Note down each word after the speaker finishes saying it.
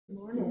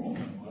Morning.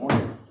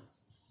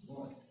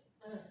 Morning.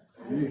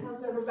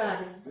 How's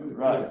everybody?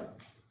 Right.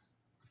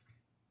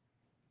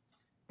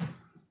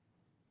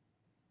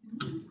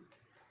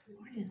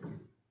 Morning.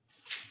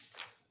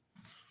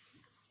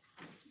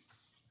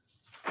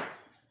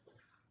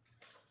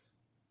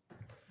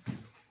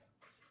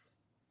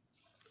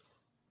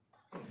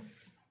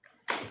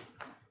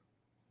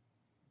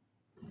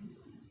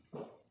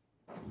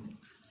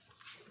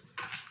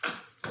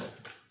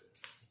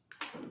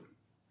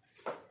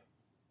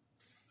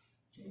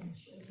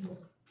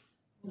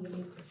 I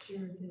need to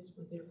share this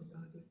with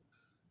everybody.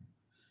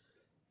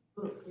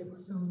 Book, it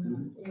was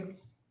on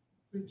Ed's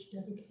bridge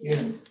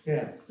dedication.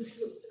 Yeah. Just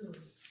look through it.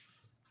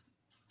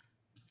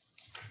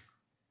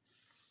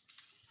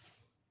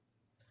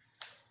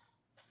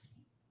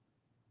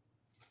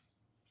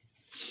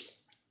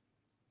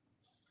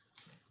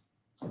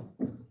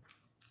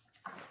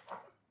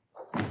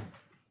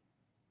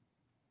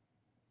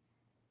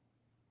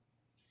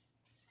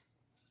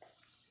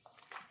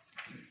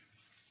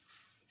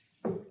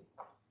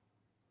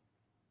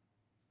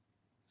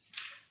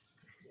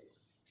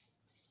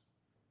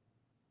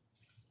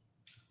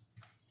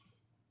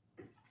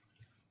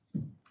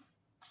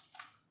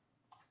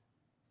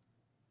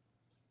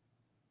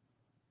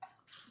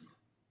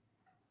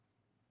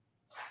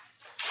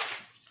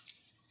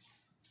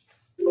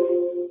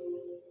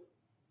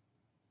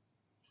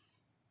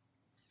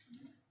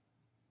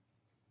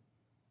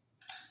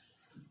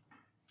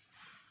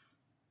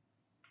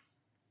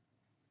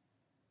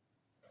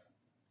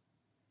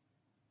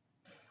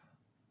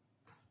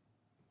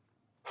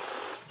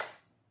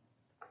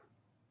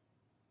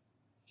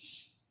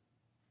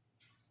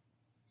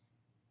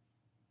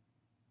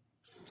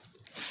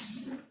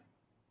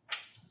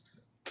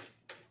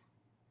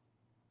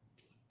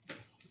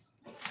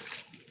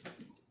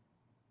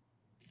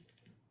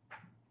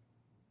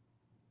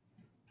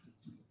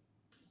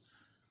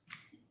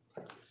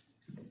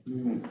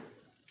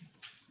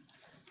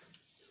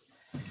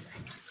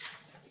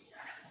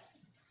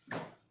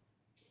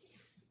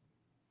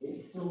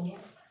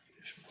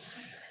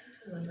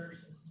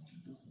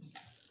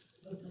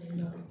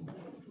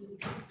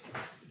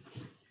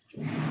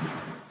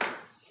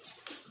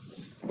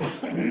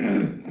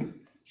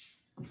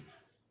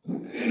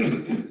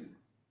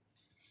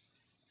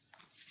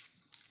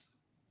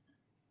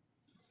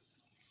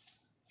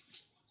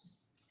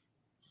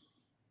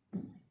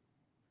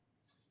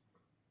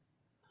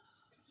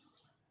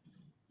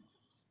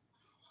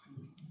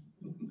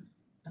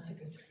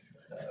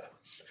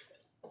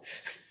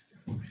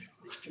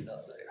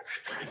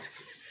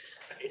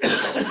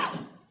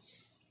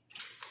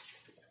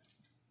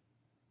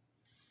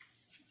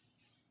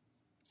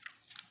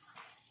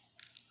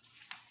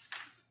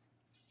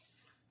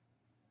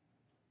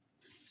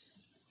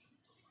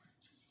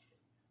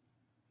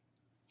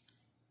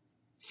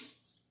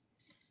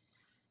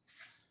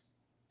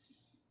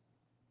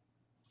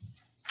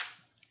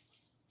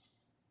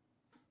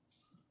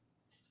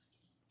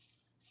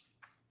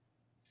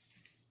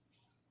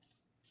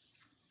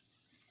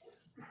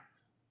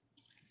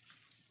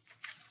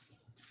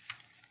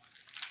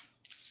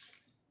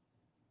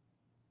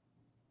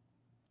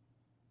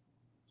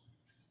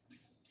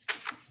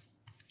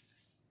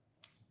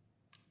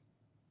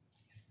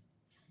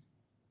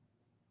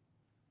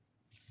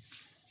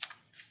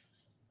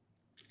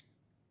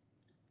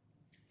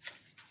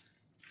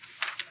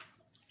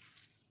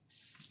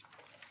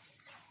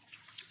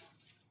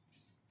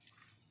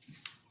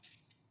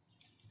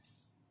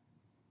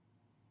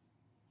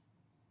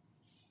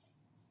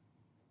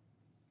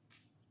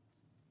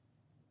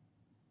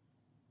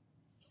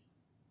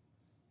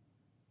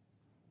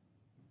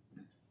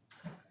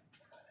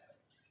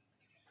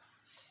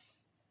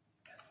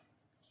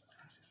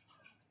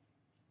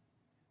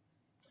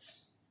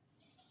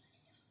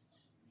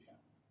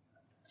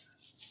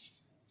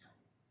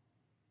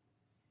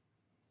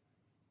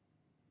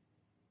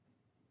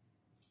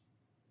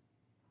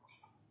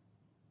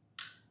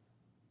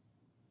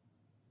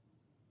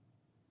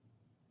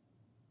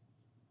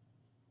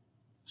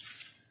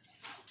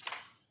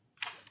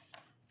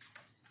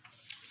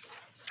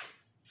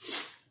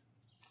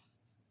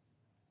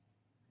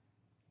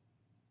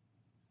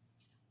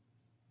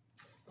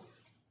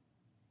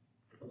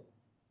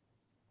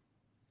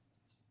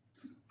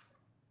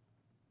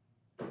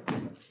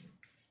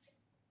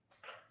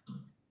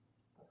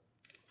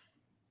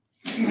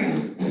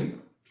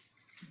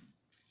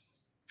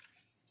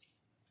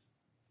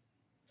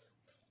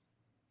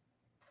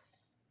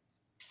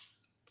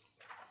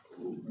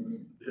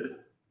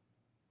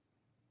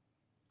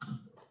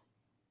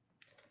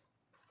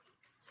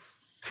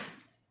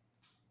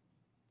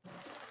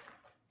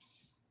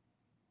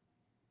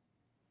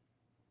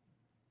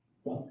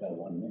 John's got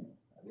 1 minute.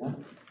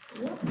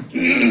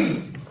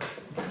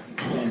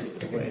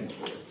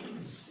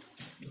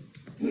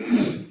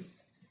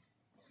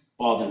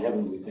 Father in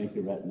heaven, we thank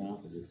you right now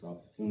for this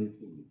opportunity.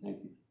 We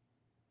thank you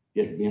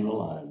just being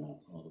alive now,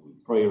 Father. We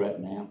pray right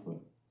now for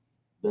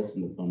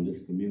blessing upon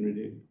this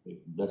community, for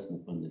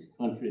blessing upon this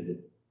country, that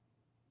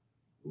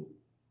will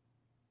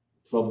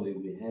trouble that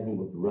we're having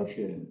with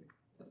Russia and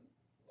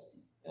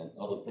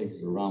other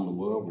places around the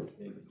world, we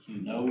think that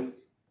you know,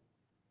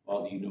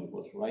 Father, you know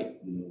what's right,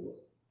 you know what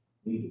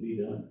needs to be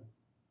done.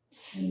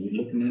 And we're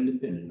looking and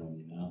depending on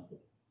you now for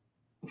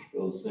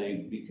those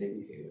things to be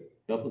taken care of.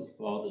 Help us,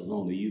 Father, as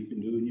only you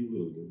can do and you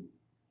will do.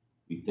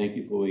 We thank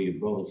you for where you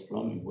brought us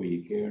from and where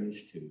you're carrying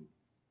us to.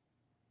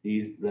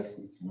 These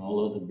blessings and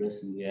all other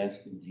blessings we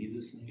ask in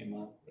Jesus' name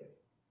I pray.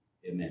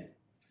 Amen.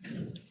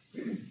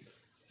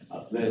 I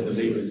pledge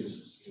allegiance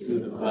to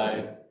the flag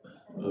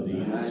of the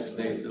United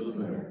States of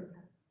America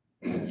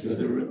and to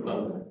the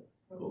republic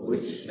for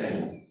which it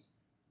stands,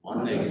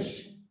 one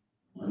nation,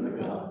 under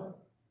God,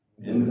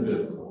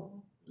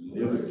 indivisible, with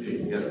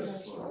liberty and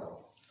justice for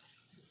all.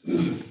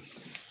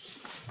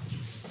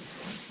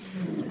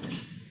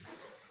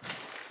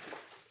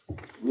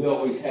 We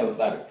always have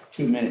about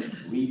 2 minutes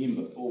reading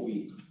before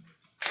we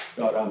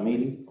start our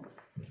meeting.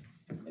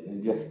 And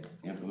then just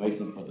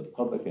information for the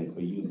public and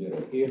for you that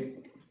are here.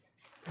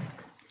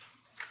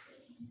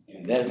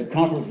 And as the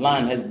conference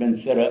line has been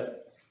set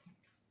up,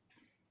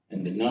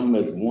 and the number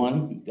is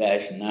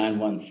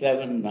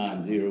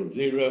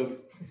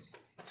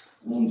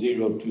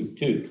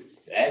 1-917-900-1022.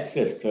 The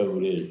access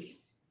code is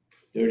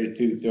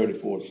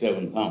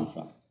 32347 #.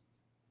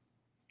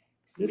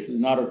 This is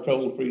not a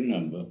toll-free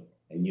number,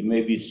 and you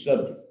may be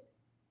subject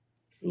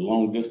to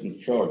long-distance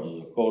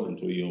charges according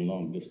to your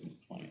long-distance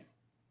plan.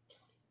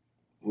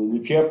 Will the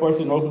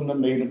chairperson open the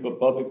meeting for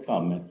public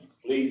comments?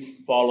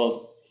 Please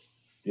follow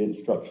the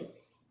instructions.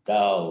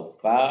 Dial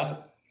 5.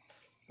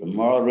 The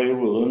moderator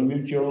will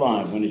unmute your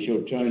line when it's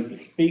your turn to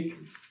speak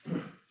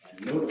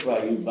and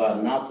notify you by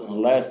announcing the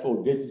last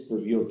 4 digits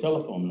of your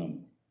telephone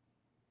number.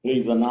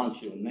 Please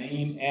announce your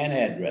name and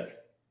address,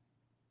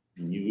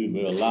 and you will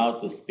be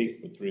allowed to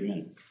speak for 3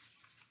 minutes.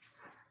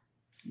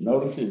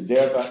 Notice is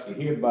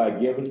hereby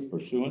given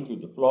pursuant to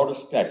the Florida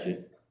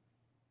statute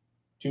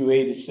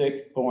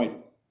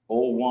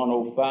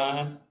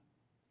 286.0105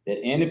 that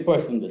any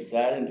person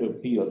deciding to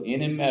appeal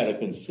any matter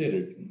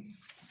considered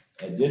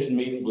at this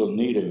meeting will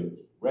need a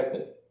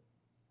record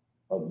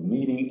of the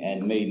meeting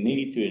and may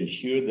need to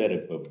ensure that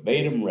a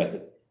verbatim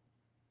record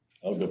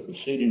of the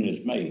proceeding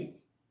is made,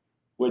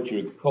 which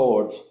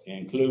records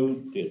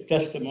include the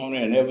testimony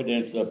and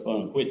evidence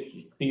upon which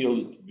the appeal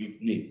is to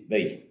be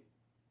based.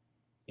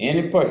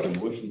 Any person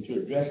wishing to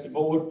address the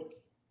board,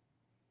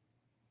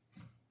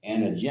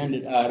 an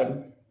agenda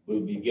item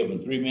will be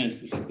given 3 minutes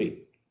to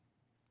speak.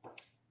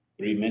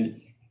 3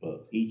 minutes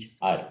for each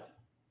item.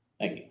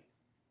 Thank you.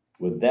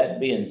 With that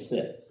being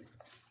said,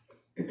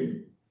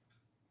 we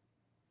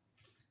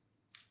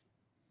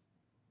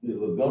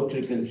will go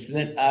to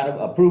consent item,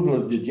 approval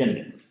of the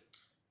agenda.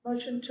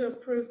 Motion to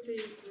approve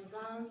the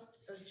revised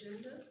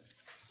agenda.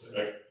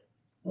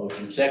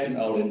 Motion second,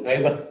 all in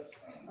favor?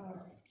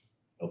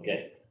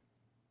 Okay.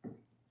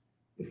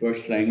 The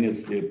first thing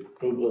is the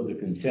approval of the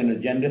consent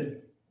agenda.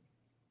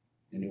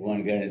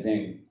 Anyone got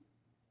anything?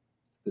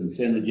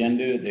 Consent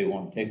agenda they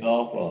want to take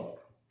off or?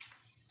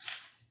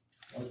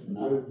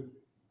 No?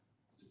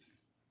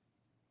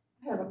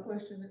 I have a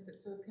question if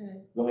it's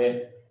okay. Go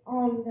ahead.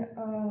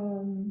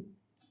 On,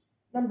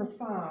 number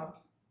 5,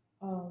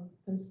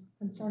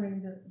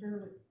 concerning the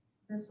derelict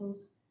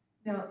vessels.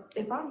 Now,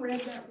 if I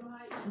read that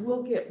right,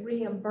 we'll get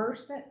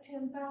reimbursed that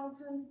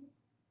 10,000?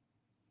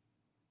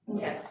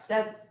 Yes,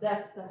 that's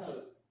the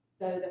hope.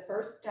 So the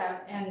first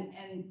step,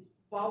 and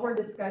while we're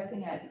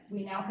discussing it,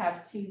 we now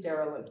have 2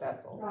 derelict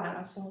vessels Right,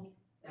 I saw.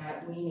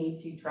 that we need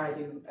to try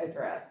to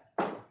address.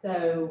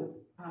 So,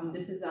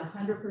 this is a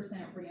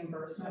 100%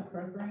 reimbursement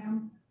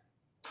program,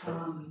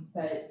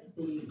 but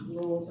the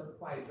rules are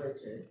quite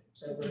rigid,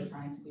 so we're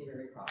trying to be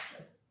very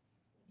cautious.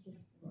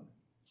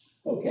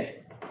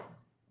 Okay.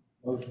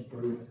 Motion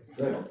approved.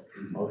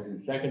 Motion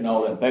second,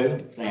 all in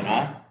favor, saying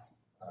aye?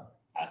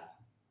 Aye.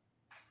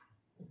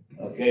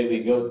 Okay,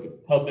 we go to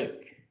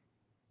public,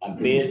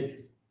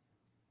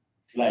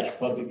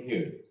 bid/public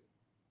hearing.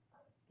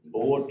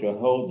 Board to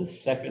hold the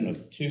second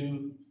of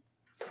 2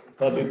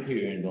 public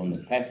hearings on the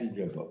passage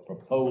of a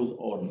proposed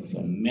ordinance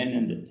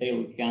amending the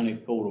Taylor County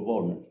Code of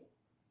Ordinance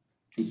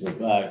to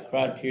provide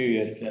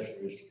criteria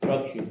accessory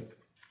structure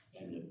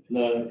in the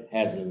flood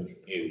hazardous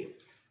area.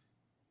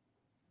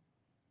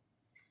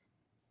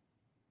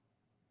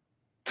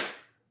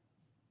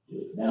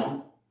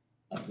 Now,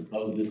 I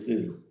suppose this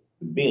is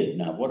the bid.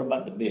 Now, what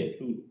about the bids?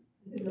 Who,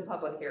 This is a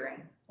public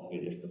hearing.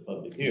 only just the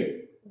public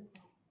hearing?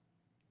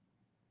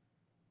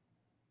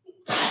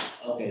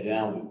 Okay,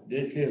 now,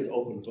 this is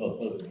open for a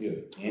public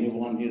hearing.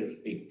 Anyone here to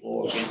speak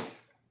for or against?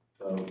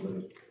 So if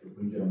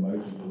we get a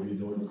motion to read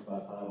the ordinance by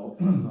title,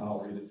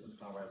 I'll read it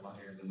since I read my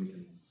here, then we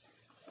can.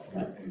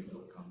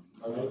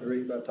 Motion to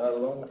read by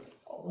title only.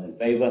 All in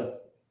favor?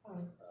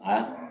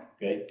 Aye.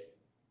 Okay.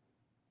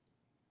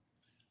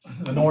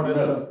 An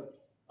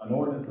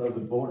ordinance of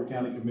the Board of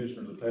County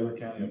Commissioners of Taylor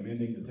County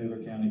amending the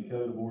Taylor County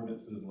Code of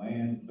Ordinances,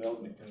 Land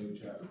Development Code,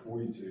 Chapter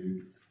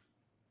 42,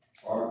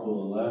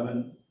 Article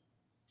 11,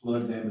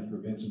 flood damage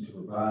prevention to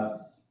provide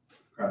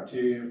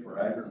criteria for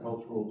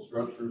agricultural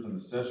structures and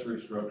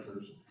accessory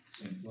structures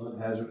in flood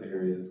hazard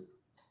areas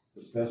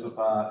to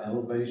specify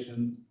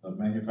elevation of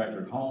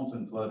manufactured homes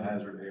in flood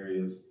hazard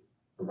areas,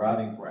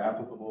 providing for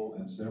applicable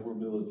and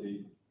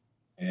severability,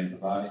 and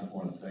providing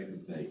for an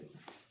effective date.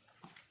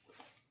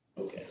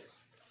 Okay.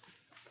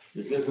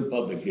 This is a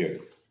public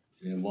hearing.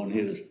 Anyone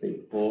here to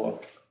speak for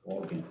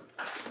or against?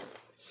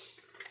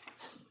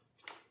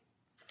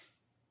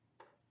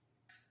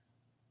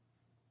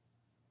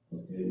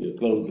 Okay, we'll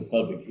close the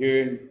public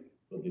hearing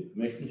for the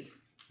commissioners.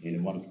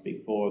 Anyone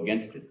speak for or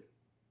against it?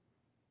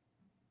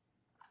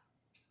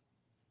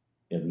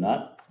 If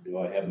not, do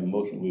I have a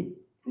motion we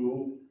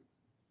approve?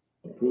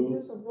 Is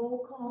this a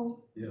roll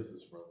call? Yes,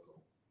 it's roll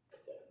call.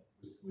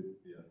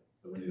 Yeah,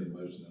 so we need a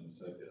motion and a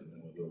second, and then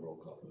we'll do a roll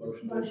call.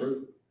 Motion to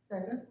approve.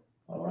 Second.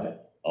 All right,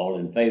 all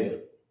in favor?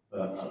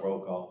 Roll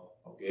call.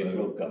 Okay,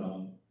 roll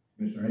call.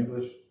 Commissioner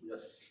English? Yes.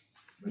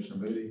 Commissioner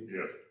Moody?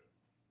 Yes.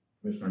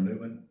 Commissioner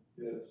Newman?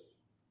 Yes.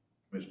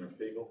 Commissioner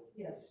Fiegel?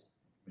 Yes.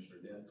 Commissioner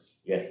Dents?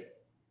 Yes,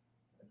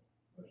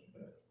 Motion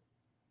passed.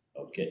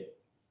 okay.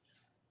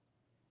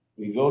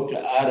 We go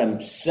to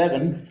item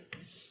 7,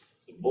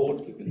 the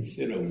board to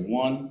consider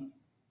one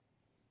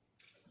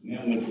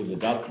amendment to the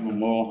Dr.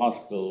 Memorial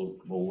Hospital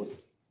Board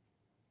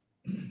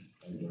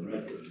as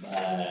directed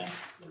by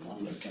the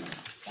Wanda County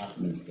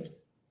Councilman.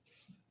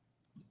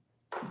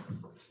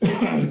 If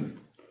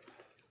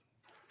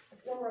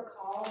you'll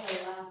recall, the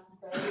last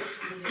vote,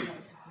 we didn't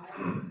tie,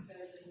 so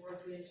the board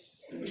wished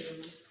to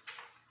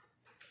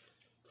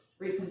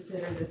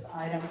reconsider this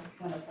item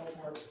when a full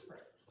board is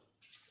present.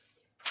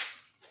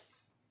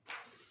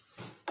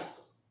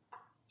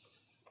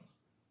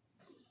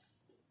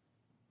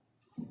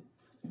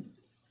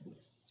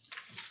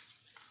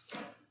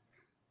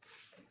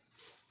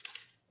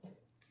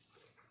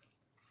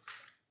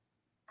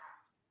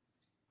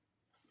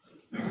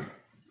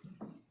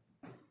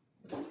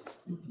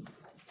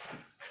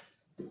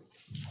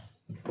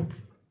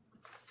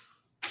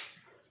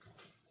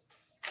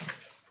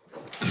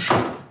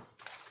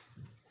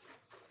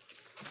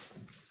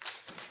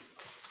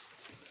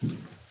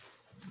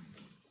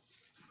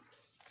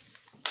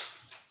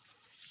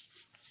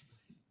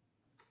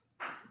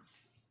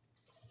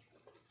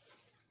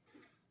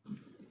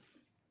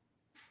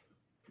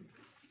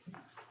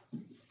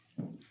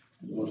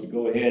 You want to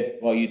go ahead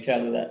while you tell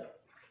her that?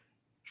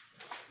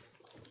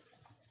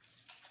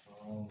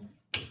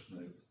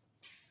 Next.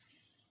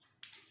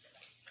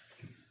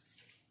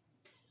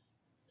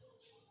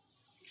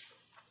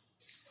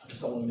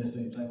 Someone miss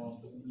anything on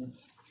this?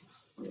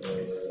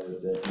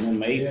 The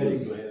number 8 Yeah, you was,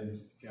 can go ahead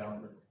and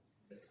calendar.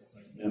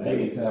 number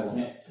 8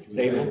 was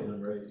tabled.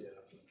 Number 8, yes.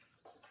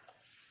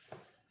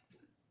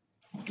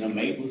 Number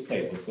 8 was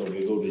tabled, so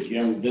we go to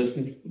general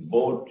business, the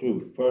board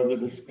to further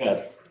discuss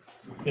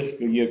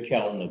fiscal year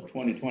calendar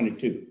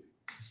 2022.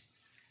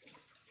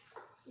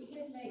 We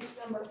did make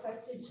some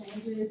requested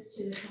changes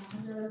to the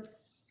calendar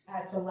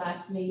at the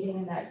last meeting,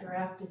 and that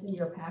draft is in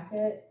your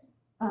packet.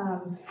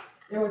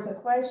 There was a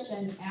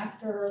question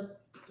after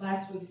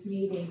last week's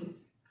meeting,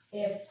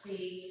 if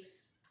the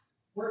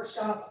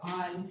workshop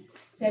on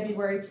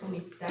February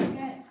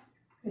 22nd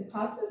could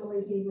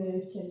possibly be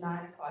moved to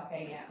 9:00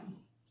 a.m.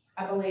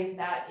 I believe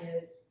that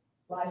is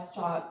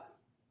Livestock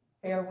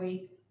Fair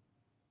Week,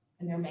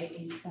 and there may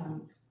be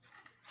some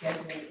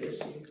scheduling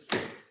issues.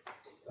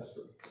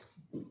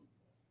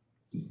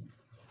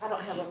 I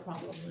don't have a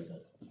problem with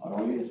it. I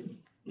don't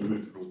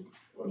either.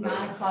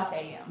 9:00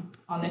 a.m.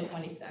 on the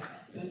 22nd.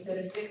 So instead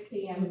of 6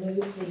 p.m., there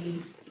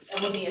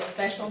will be a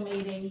special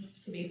meeting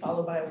to be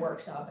followed by a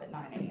workshop at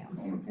 9 a.m.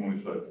 On the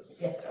 22nd.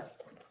 Yes, sir.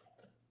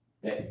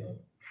 Okay,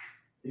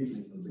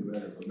 Evening would be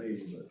better for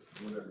me,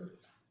 but whatever.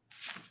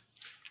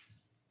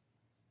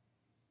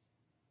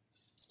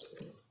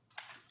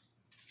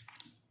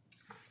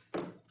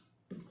 all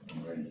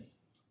right.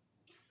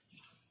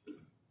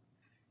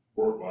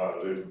 Work-wise,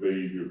 it'd be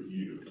easier for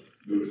you to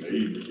do it in the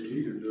evening.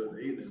 Either do it in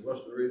the evening,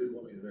 what's the reason,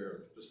 is there a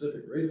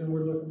specific reason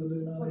we're looking to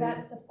do Well, 9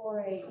 that's the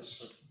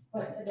 4-H.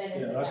 What event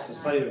is Yeah, it that's the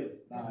that save night?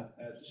 it night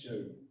at the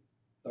show.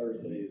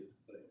 Thursday is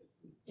the save.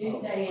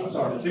 Tuesday I'm is.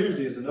 sorry,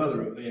 Tuesday is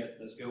another event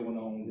that's going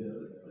on.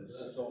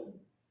 That's on.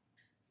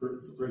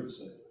 For the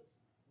sale.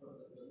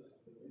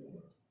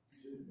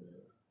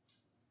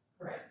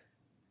 Correct.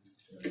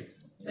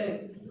 So,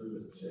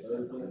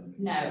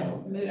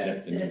 no, move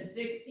it, instead of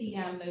 6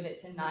 p.m., move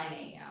it to 9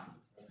 a.m.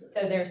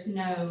 So there's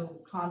no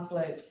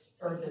conflict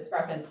or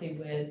discrepancy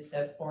with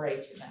the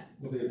 4-H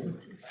events.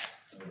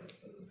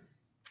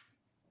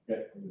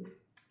 Okay,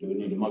 do we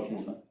need a motion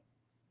on that?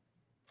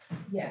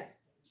 Yes.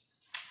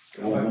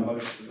 I'll make a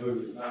motion to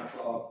move it 9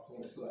 o'clock,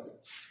 22nd.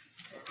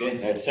 Okay,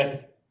 that's a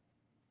second.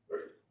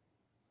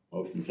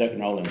 Motion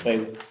second, all in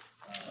favor?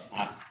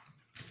 Aye.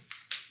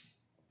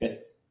 Okay.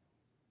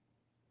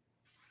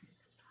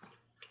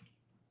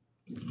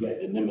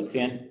 Got the number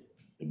 10,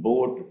 the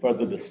board to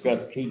further discuss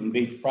Keaton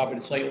Beach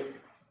property sale.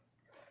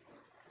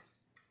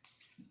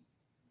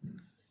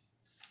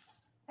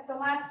 At the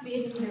last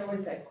meeting, there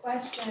was a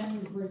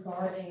question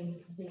regarding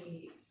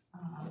the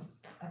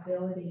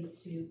ability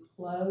to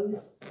close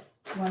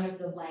one of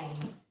the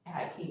lanes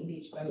at Keaton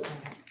Beach Boat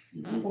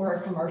Ramp for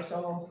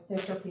commercial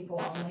fisher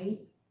people only.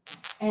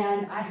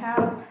 And I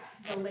have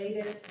the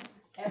latest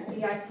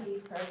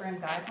FDIC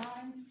program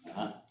guidelines.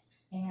 Uh-huh.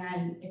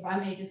 And if I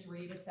may just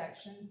read a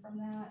section from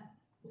that.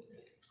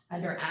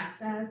 Under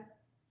access,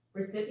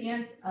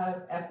 recipients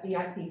of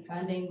FDIC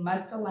funding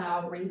must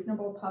allow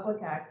reasonable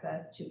public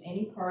access to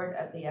any part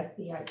of the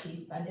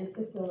FDIC funded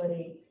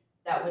facility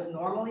that would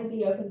normally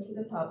be open to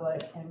the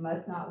public and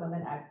must not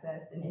limit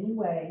access in any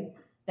way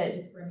that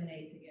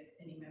discriminates against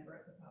any member of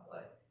the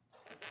public.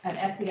 An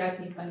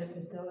FDIC funded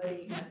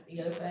facility must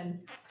be open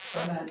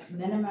from a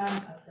minimum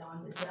of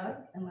dawn to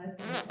dusk unless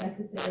it is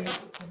necessary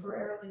to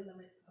temporarily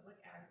limit public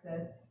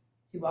access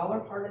to all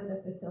or part of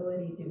the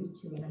facility due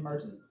to an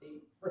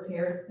emergency,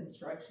 repairs,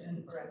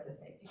 construction, or as a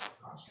safety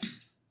precaution.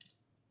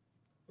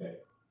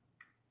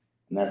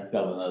 And that's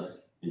telling us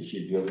it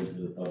should go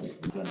into the public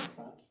from time to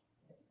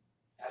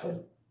time.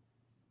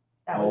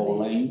 That All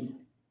would be, lanes.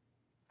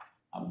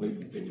 I believe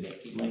you said we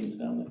got 2 lanes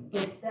down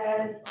there. it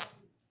says,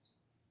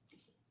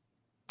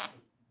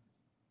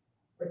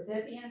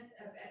 recipients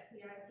of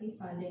FDIC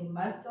funding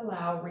must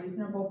allow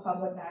reasonable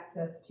public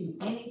access to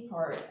any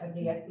part of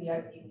the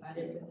FDIC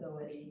funded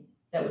facility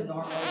that would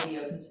normally be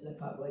open to the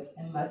public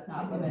and must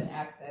not limit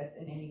access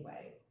in any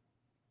way.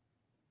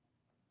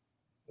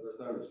 There's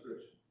no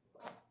restriction.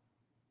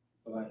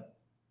 Like,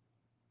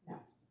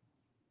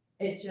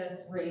 It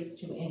just reads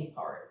to any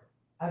part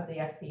of the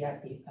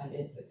FDIC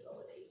funded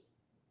facility.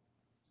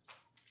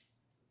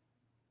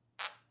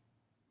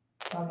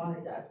 So I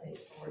wanted to update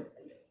for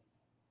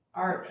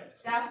our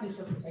staff's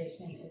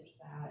interpretation is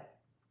that,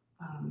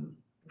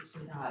 we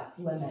should not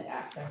limit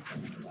access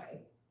in any way.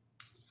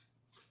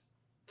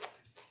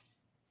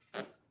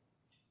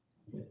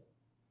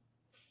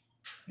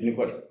 Any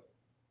questions?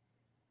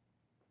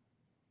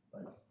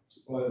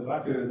 well, if I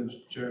could,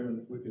 Mr.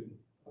 Chairman, if we could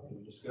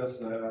discuss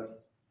that.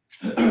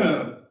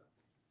 I'd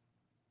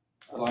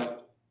like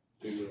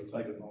to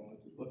take a moment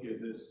to look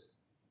at this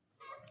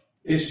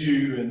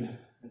issue and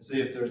see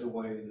if there's a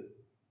way that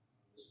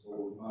this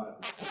board might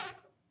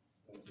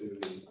come to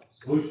a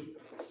solution.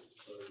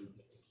 So,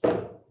 my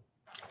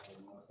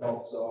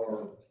thoughts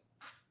are,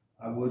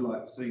 I would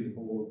like to see the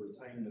board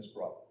retain this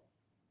property.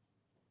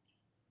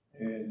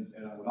 And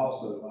I would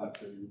also like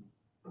to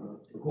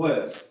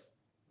request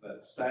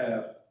that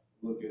staff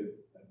look at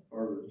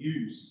further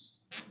use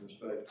in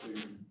respect to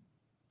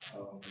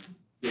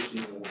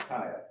fishing or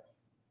kayak,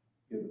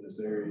 given this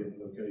area and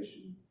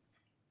location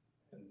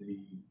and the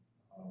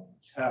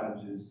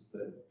challenges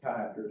that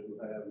kayakers would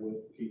have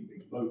with Keaton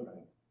Beach Boat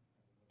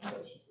Ramp.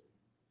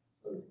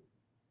 So,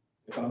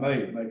 if I may,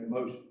 make a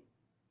motion.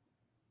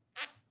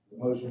 The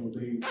motion would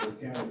be for the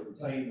county to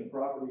retain the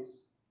properties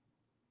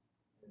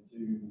and to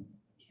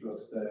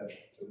instruct staff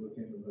to look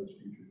into those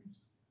future uses.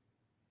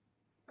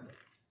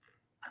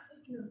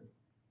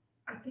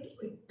 I think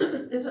we,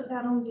 isn't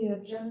that on the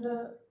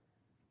agenda?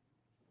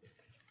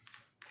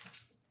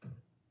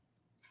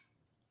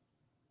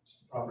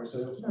 Property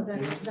sales? No,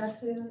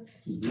 that's it.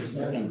 That's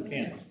number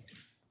 10.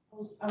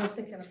 I was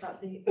thinking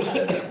about the,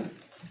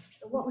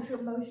 what was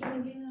your motion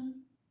again?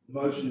 The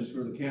motion is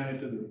for the county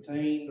to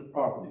retain the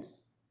properties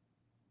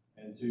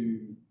and to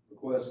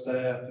request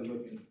staff to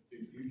look into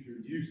future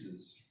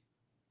uses,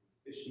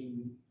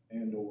 fishing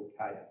and or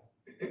kayak.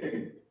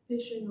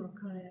 Fishing or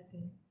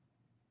kayaking?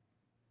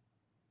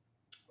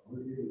 Are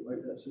you going to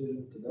make that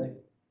decision today?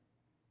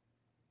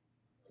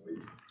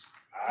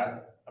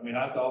 I mean,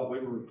 I thought we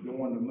were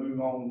going to move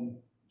on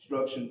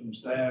instruction from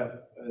staff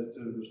as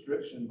to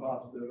restriction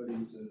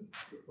possibilities and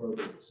to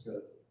further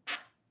discuss it.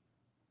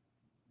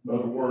 In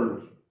other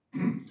words,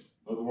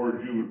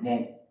 you would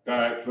want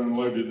kayaks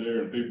unloaded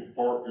there and people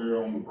park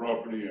there on the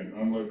property and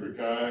unload their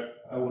kayak?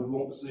 I would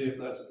want to see if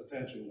that's a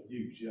potential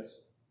use, yes,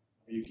 sir.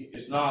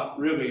 It's not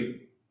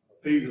really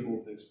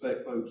feasible to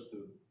expect folks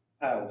to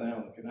paddle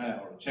down the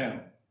canal or the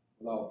channel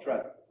with all the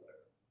traffic that's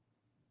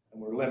there.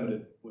 And we're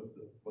limited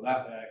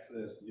without the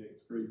access to Yates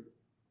Creek.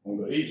 On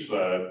the east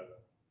side,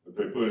 that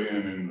they put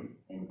on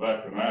the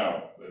back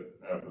canal,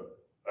 that have the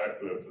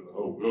access to the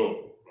whole Gulf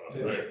right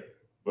Yeah. there.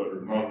 But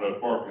there's not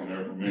enough parking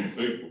there for many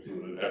people,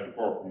 so they'd have to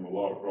park on the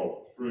lot across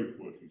the street,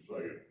 what you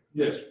saying.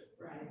 Yes,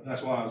 Right. and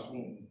that's why I was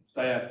wanting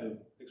staff to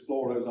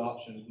explore those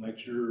options, make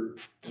sure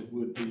it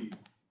would be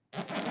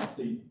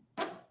the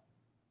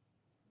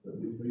Would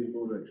it be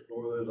feasible to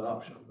explore those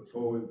options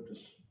before we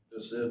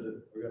just said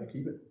that we're gonna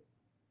keep it?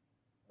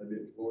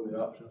 Maybe explore the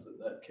options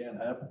that can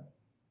happen?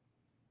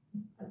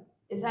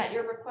 Is that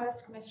your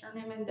request, Commissioner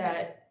Newman,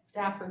 that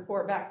staff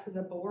report back to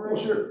the board?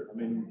 Well, sure, I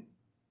mean,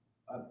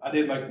 I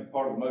did make it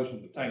part of the motion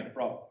to retain the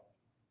property.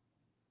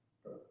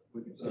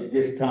 We can say, At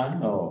this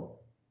time, or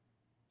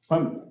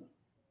permanent?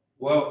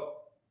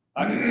 well,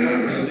 I can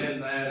certainly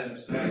amend that, and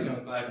if staff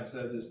comes back and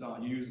says it's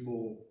not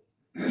usable,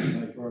 we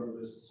can make further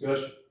this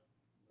discussion.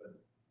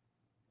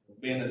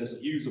 But being that it's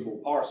a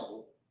usable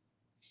parcel,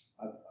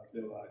 I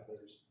feel like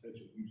there's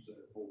potential use there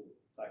for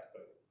the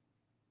taxpayer.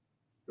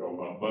 Talking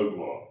about both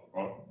lots,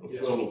 right? The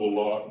Yes. sellable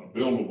lot and the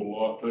buildable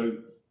lot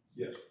too.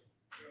 Yes.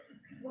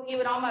 Well, you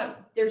would almost,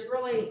 there's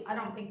really, I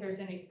don't think there's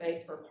any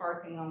space for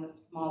parking on the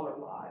smaller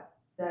lot.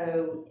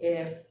 So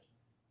if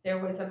there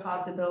was a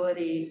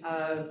possibility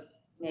of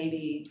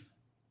maybe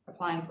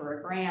applying for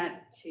a grant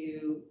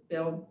to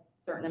build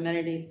certain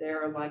amenities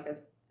there, like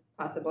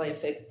possibly a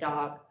fixed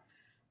dock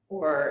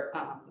or,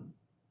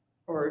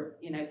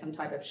 some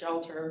type of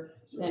shelter,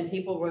 then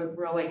people would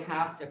really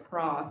have to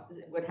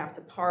would have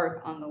to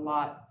park on the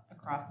lot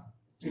across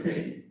the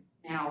street.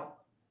 Now,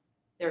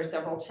 there are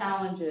several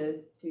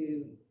challenges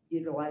to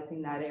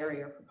utilizing that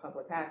area for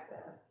public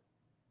access.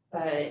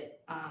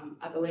 But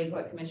I believe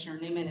what Commissioner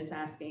Newman is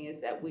asking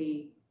is that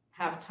we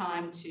have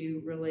time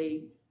to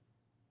really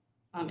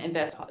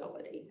invest in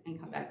facility and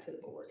come back to the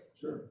board.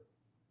 Sure.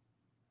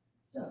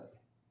 So,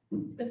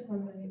 if I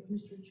may,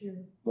 Mr. Chair,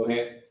 Go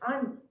ahead.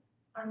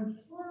 I'm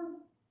for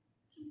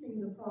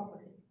keeping the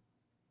property.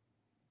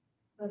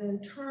 But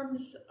in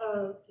terms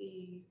of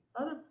the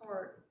other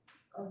part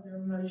of your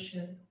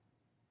motion,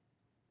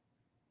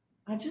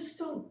 I just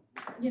don't,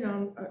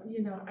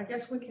 I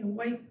guess we can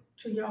wait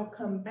till y'all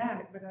come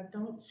back, but I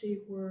don't see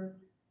where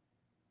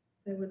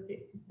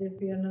there'd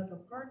be another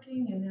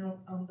parking, and now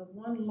on the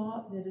one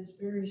lot that is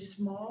very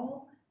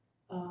small,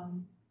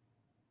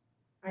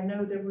 I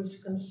know there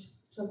was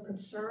some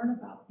concern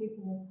about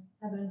people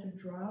having to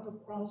drive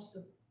across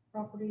the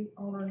property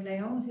owner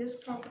now, his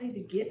property, to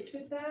get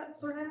to that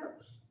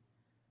perhaps.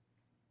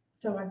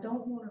 So I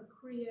don't want to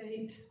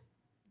create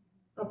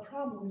a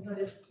problem, but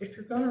if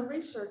you're going to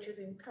research it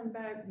and come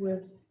back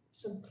with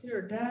some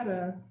clear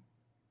data,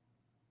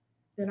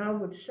 then I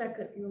would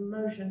second your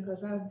motion,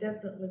 because I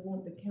definitely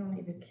want the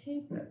county to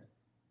keep it.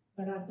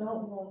 But I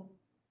don't want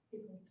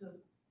people to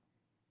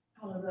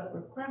pile it up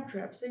with crab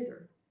traps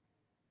either.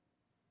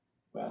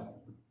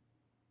 Well,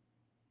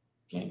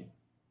 okay.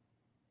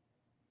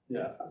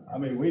 Yeah, I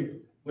mean,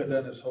 we went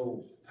down this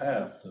whole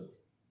path to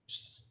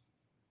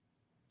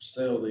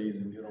sell these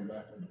and get them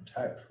back on the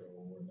tax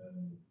roll, and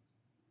then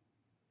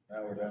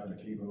now we're down to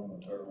keep it on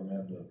the turtle and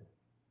the,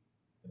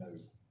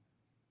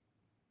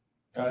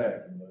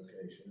 kayaking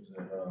locations,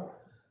 and,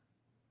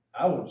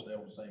 I want to stay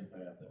on the same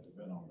path that we've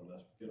been on, but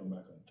let's get them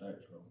back on the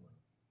tax roll.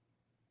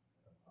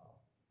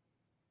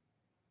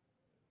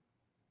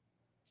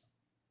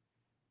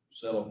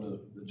 Sell them to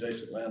the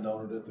adjacent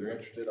landowner if they're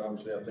interested.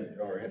 Obviously, I think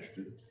they are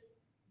interested,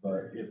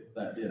 but if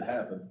that did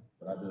happen,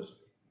 but I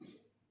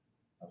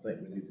think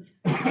we need to,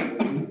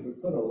 we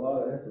put a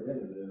lot of effort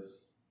into this,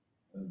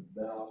 and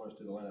now almost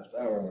to the last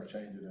hour, and we're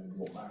changing and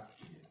go back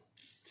again.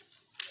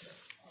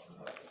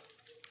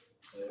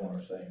 They on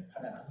the same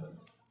path and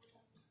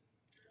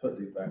put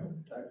these back on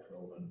the tax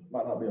roll, and it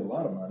might not be a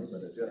lot of money,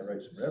 but it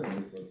generates some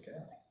revenue for the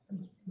county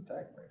and the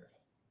taxpayers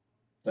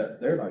that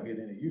they're not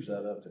getting any use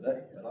out of today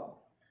at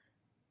all.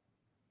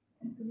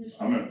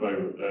 I'm in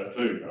favor of that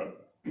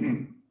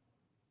too.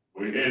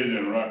 We headed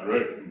in the right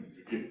direction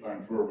to get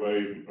things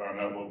surveyed and find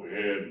out what we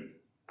had.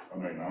 I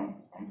mean,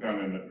 I'm kind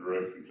of in that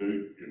direction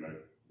too,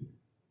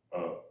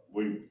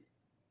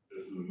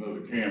 this is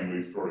another can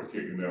we started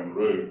kicking down the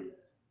road.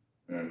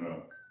 And,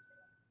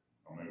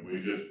 we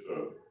just,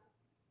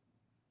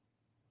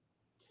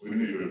 we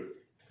need to,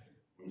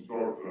 we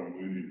start something,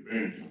 we need to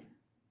finish it.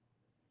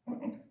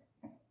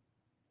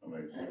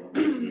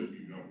 Just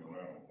keep jumping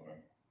around.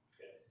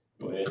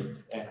 Go ahead.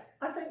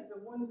 I think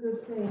the one good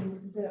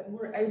thing that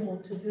we're able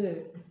to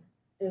do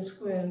is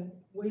when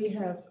we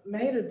have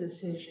made a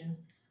decision,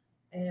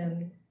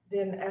 and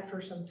then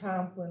after some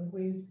time when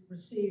we've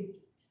received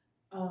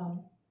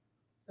some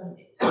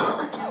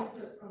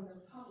input from the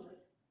public,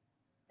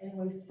 and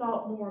we've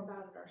thought more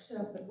about it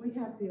ourselves, that we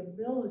have the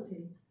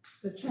ability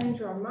to change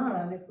our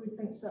mind if we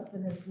think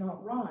something is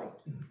not right.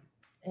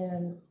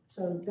 And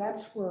so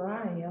that's where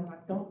I am. I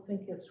don't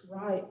think it's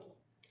right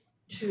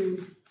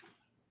to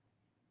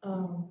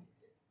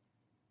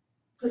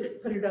put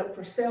it up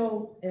for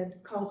sale and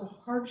cause a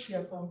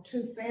hardship on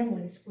two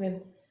families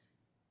when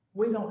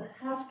we don't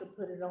have to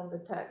put it on the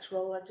tax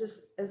roll.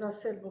 As I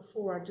said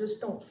before, I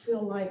just don't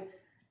feel like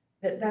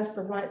that's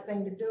the right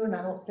thing to do, and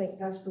I don't think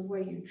that's the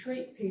way you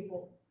treat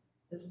people,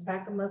 is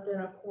back them up in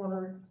a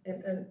corner,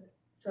 and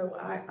so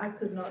I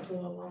could not go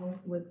along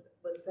with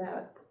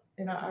that.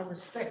 And I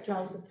respect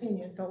y'all's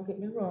opinion, don't get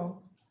me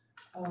wrong.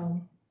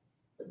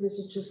 But this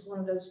is just one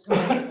of those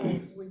times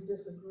when we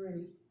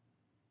disagree.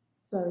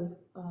 So,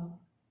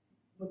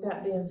 with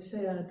that being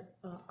said,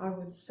 I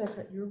would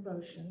second your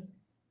motion.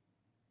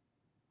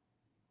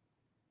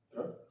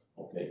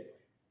 Okay.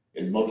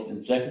 Is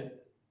motion second?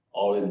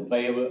 All in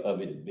favor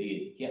of it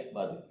being kept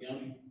by the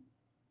county,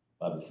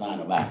 by the sign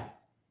of aye?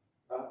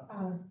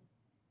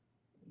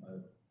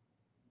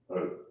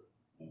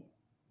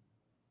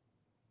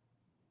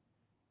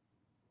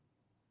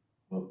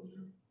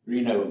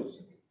 Three noes.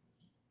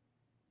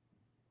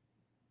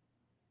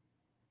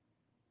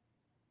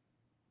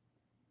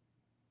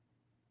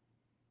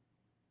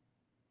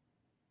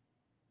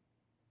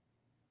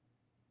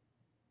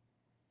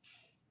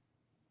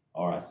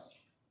 All right,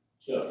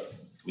 so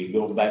we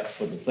go back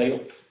for the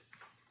sale.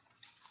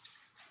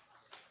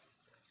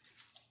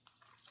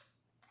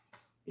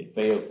 It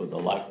failed for the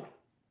light of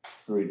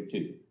 3 to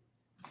 2.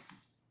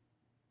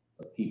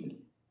 or keeping it?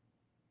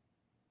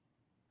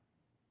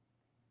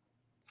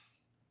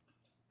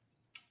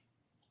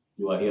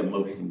 Do I hear a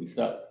motion to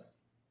accept?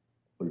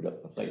 Put it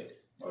up for sale.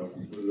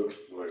 Motion put it up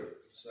for sale.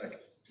 Second.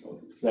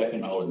 Motion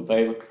second, all in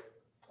favor?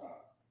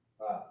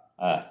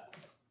 Aye.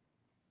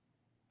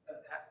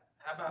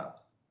 How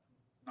about,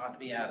 not to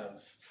be out of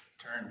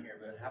turn here,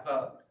 but how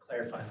about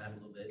clarifying that a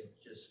little bit,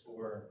 just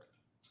for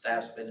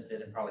staff's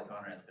benefit and probably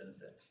Conrad's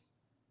benefit?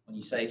 When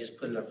you say just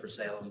put it up for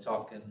sale, are we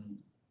talking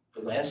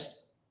the west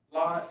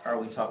lot? Are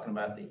we talking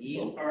about the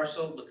east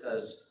parcel?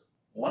 Because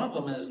one of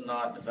them is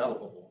not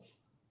developable.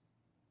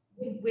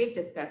 We've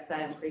discussed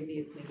that in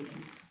previous meetings.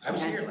 I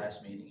was here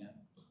last meeting.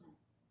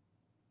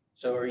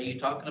 So are you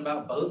talking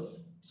about both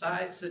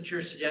sides that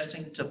you're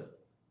suggesting to,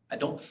 I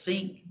don't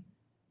think,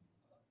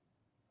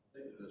 I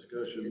think the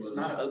discussion it's was,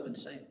 not an open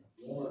sale.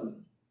 one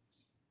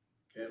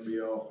can be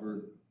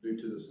offered due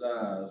to the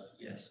size,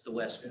 Yes, the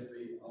west can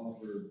be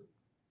offered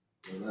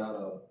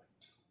without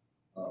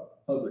a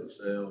public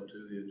sale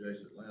to the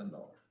adjacent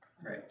landowner.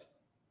 correct.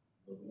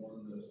 The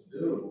one that's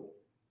doable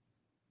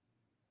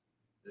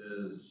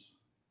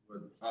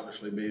would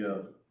obviously be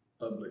a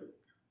public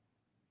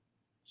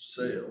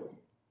sale,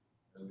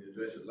 and the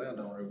adjacent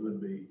landowner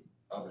would be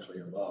obviously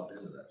involved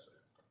into that sale.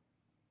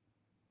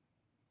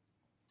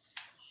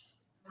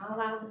 Am I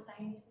allowed to say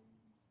anything?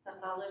 Since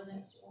I live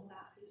next door to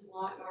that piece of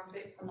lot, or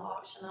fixing to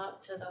auction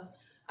up to the,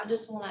 I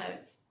just wanna,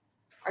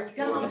 are you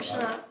gonna auction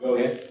up? Go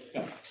ahead.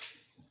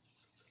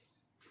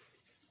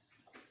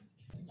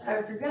 So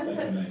if you're gonna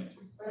put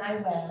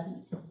Renee Webb,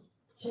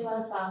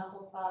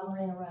 20545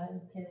 Marina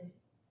Road, Pitt.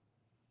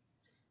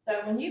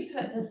 So when you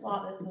put this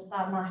lot that's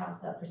beside my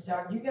house up for sale,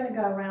 are you gonna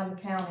go around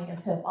the county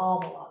and put all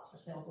the lots for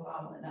sale, is what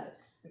I wanna know,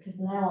 because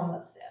now I'm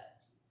upset.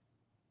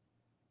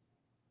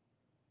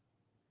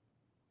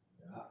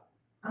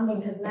 I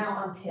mean, because now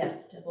I'm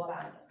pissed is what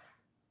I am,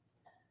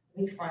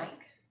 to be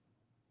frank.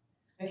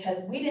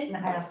 Because we didn't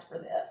ask for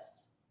this.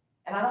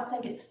 And I don't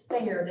think it's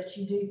fair that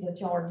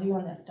y'all are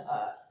doing this to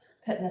us,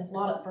 putting this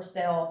lot up for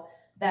sale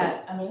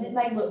that, I mean, it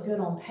may look good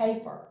on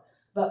paper,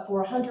 but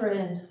for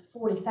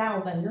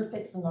 140,000, you're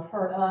fixing to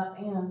hurt us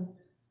and,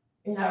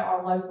 you know,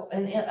 our local,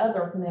 and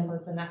other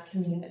members in that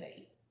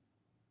community.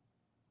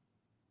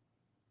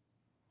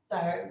 So,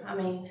 I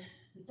mean,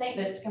 to think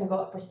that it's gonna go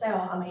up for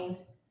sale, I mean,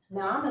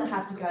 now I'm gonna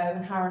have to go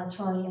and hire an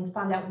attorney and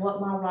find out what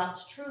my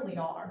rights truly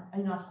are.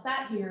 And I've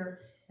sat here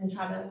and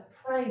tried to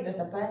pray that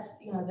the best,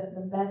 you know, that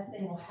the best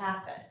thing will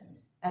happen,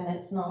 and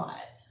it's not.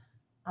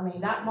 I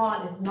mean, that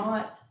lot is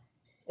not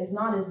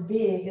as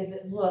big as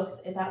it looks.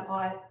 That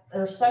lot,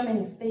 there's so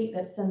many feet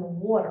that's in the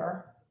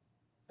water.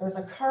 There's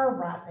a curb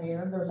right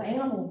there. There's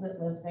animals that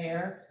live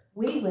there.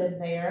 We live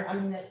there. I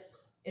mean,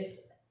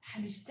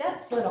 have you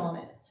stepped foot on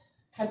it?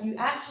 Have you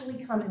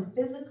actually come and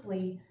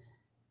physically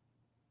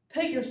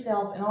put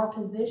yourself in our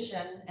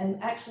position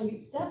and actually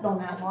stepped on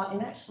that lot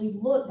and actually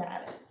looked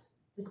at it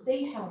to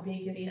see how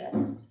big it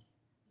is,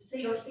 to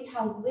see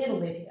how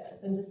little it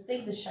is, and to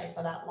see the shape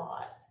of that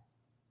lot?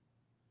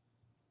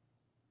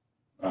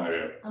 I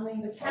have. I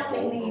mean, the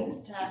county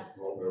needs to,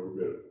 Won't ever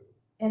get it.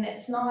 and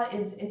it's not,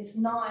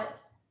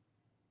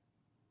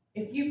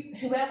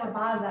 whoever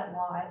buys that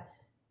lot,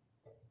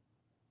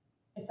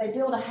 if they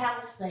build a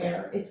house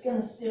there, it's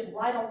gonna sit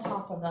right on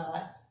top of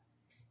us.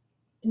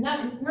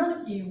 None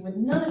of you would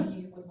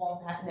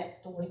want that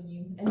next door to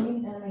you, I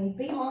mean,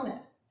 be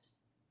honest.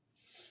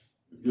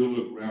 If you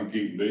look around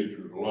Keaton Beach,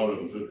 there's a lot of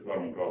them sits right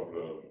on top of the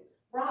other.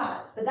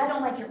 Right, but that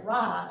don't make it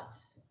right.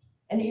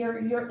 And you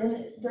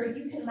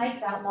can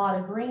make that lot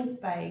a green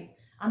space.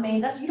 I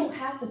mean, you don't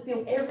have to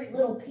fill every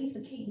little piece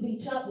of Keaton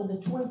Beach up with a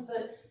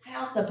 20-foot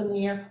house up in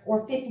the air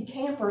or 50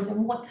 campers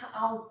and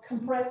I'll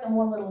compress in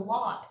one little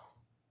lot.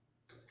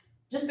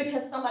 Just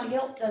because somebody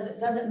else does it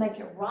doesn't make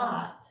it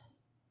right.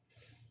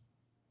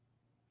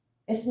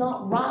 It's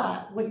not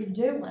right what you're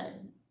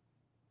doing.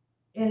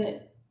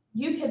 And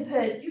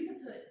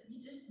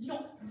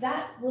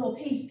that little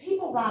piece,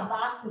 people ride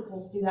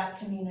bicycles through that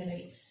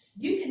community.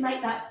 You can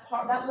make it's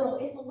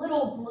a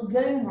little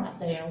lagoon right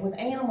there with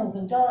animals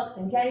and ducks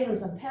and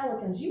gators and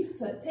pelicans. You could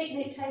put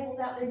picnic tables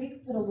out there. You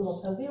could put a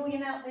little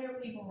pavilion out there.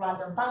 People ride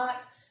their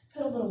bikes,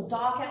 put a little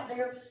dock out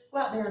there, go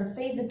out there and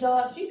feed the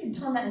ducks. You can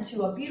turn that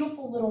into a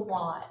beautiful little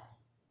lot.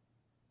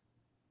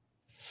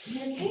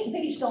 Keaton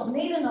Beach don't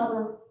need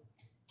another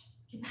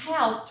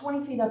house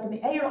 20 feet up in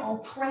the air all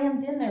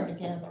crammed in there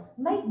together.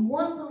 Make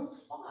one little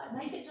spot.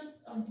 Make it just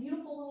a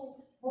beautiful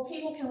little, where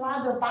people can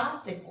ride their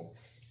bicycles.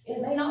 It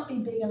may not be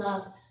big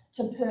enough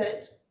to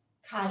put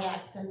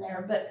kayaks in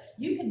there, but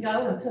you could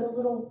go and put a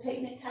little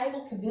picnic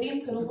table,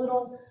 pavilion, put a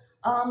little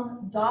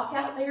dock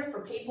out there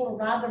for people to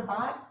ride their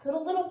bikes. Put a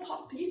little,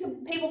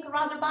 people can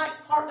ride their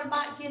bikes, park their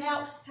bike, get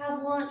out,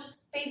 have lunch,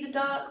 feed the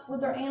ducks with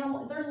their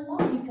animals. There's a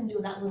lot you can do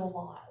with that little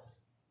lot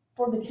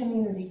for the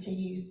community to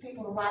use,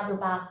 people to ride their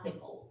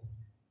bicycles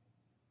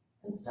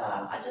and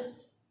stuff. I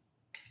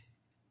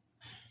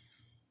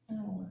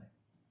don't know.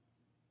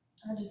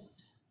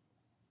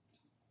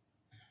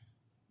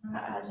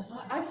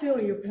 I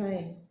feel your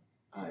pain.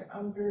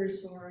 I'm very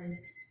sorry.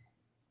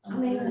 I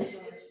mean, very it's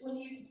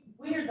sorry.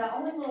 we're the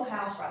only little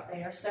house right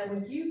there, so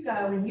when you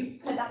go and you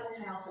put that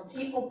little house and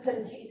people put,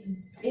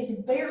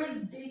 it's barely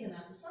big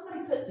enough. If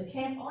somebody puts a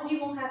camp, all you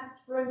gonna have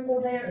room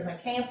for there is a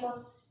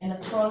camper and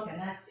a truck, and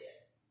that's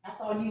it. That's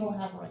all you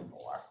gonna have room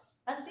for.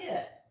 That's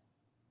it.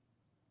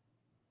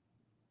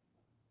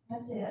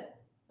 That's it.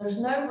 There's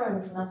no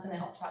room for nothing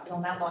else right there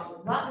on that lot.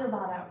 You're right there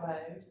by that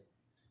road.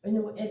 And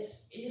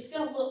it's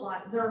gonna look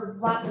like they're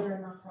right there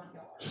in my front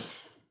yard.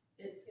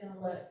 It's gonna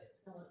look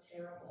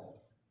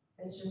terrible.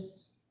 It's just,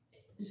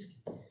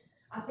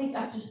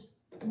 I just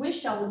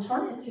wish y'all would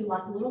turn it into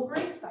like a little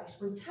green space,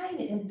 retain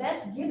it,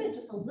 invest, give it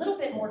just a little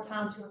bit more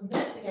time to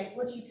investigate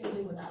what you can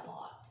do with that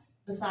lot.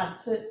 Besides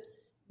put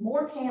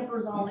more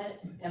campers on it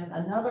and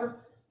another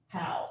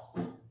house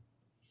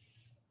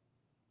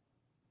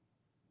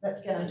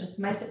that's gonna just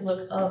make it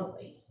look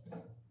ugly.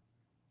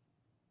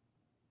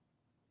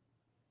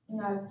 You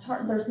know,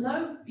 there's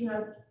no, you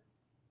know,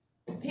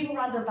 people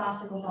ride their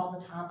bicycles all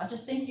the time. I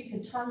just think you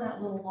could turn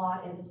that little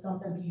lot into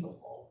something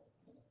beautiful.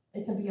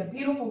 It could be a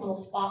beautiful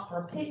little spot for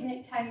a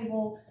picnic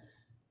table,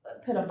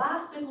 put a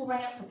bicycle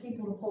ramp for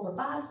people to pull their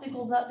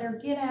bicycles up there,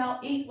 get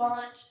out, eat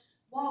lunch,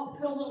 walk,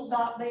 put a little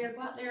dock there,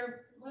 go out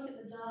there, look at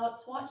the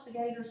ducks, watch the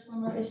gators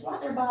swim up. It's right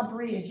there by a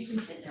bridge. You can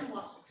sit there and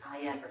watch the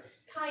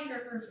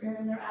kayakers are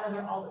in there, out of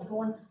there, all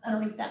going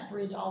underneath that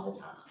bridge all the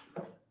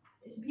time.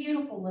 It's a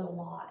beautiful little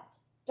lot.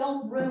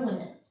 Don't ruin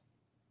it.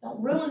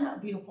 Don't ruin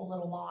that beautiful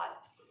little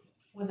lot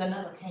with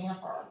another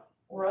camper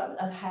or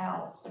a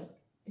house.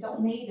 You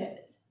don't need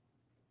it.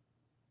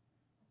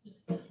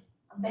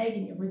 I'm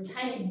begging you,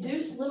 retain it,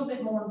 do a little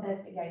bit more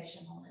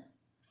investigation on it.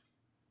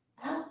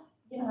 Ask,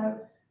 you know,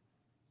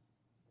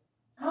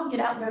 I'll get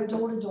out and go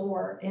door to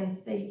door and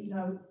see, you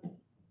know,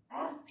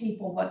 ask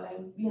people what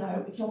they, you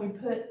know, can we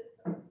put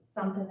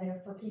something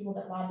there for people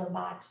that ride their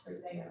bikes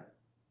through there?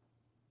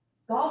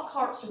 Golf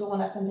carts are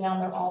going up and down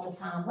there all the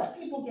time. Let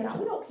people get out.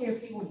 We don't care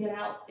if people get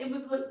out. It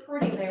would look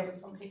pretty there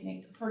with some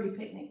pretty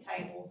picnic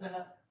tables and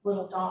a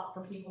little dock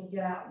for people to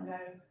get out and go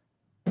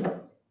do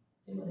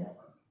whatever.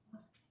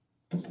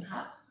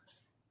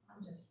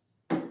 I'm just,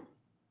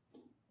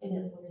 it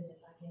is what it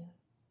is, I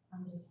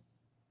guess.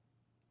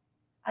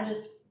 I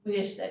just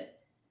wish that,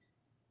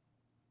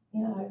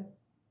 you know,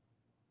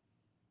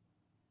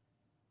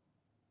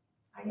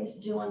 I guess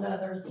doing to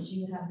others as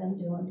you would have them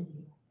doing to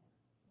you.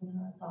 You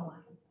know, that's all I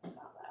can say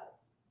about that.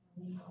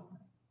 You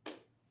know,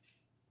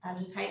 I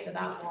just hate that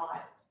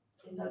lot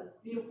is a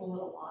beautiful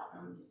little lot.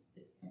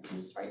 It's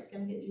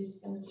gonna you're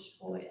just gonna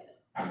destroy it.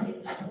 I hate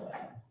to destroy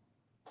it.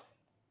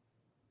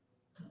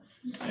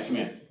 Yes,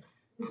 ma'am.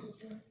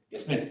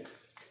 Yes, ma'am.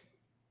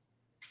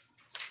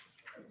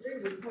 I agree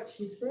with what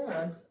she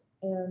said,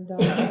 and,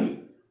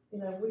 you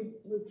know,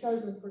 we've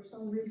chosen for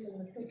some reason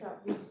to pick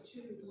out these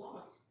two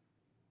lots.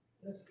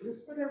 Let's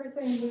put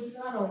everything we've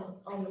got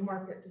on the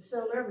market to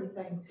sell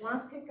everything. Why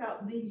pick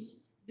out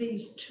these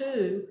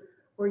two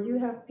where you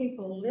have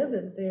people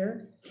living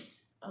there?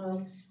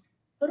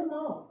 Put them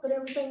all, put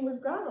everything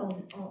we've got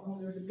on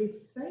there to be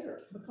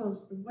fair,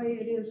 because the way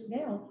it is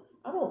now,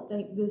 I don't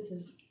think this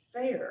is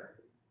fair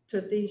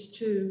to these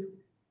two,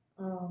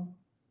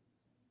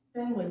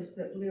 families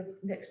that live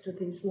next to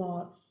these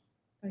lots.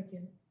 Thank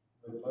you.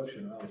 The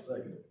motion, I'll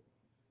second it.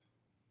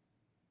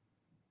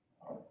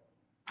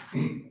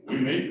 We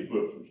need to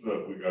put some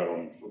stuff we got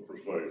on for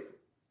sale.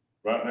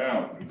 Right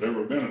now, there's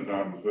never been a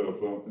time to sell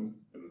something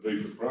at a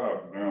decent price,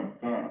 now's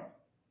the time.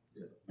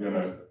 Yeah. You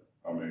know,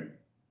 I mean,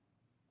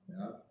 I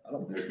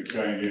don't it could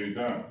change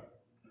anytime.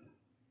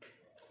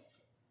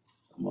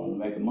 I'm gonna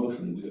make a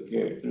motion, we'll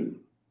carry it through.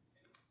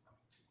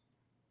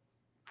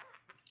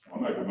 I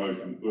make a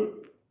motion to put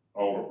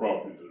all the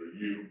properties that are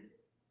you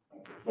on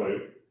for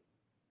sale.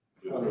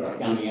 Just,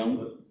 County owned.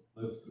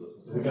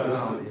 We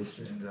got this,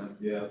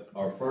 yeah,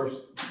 our first,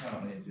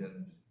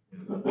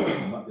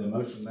 the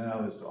motion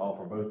now is to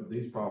offer both of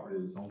these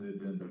properties on the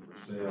agenda for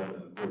sale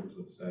in accordance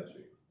with the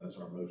statute. That's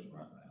our motion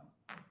right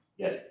now.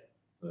 Yes.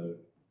 So,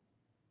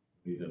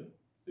 we need to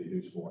see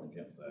who's for and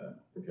against that,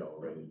 if y'all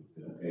are ready.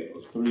 Okay, it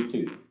was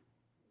 3-2.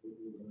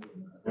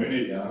 We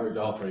need, Yeah, I heard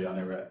y'all three, I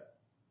never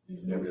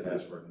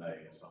asked for a nay,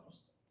 it's almost.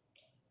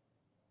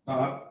 I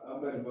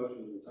made a motion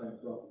to retain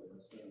property, I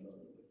stand on it.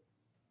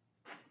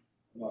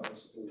 I'm not in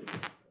support of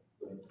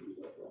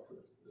that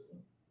process.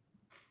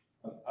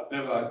 I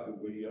feel like that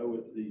we owe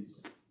it to these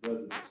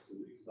residents to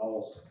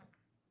exhaust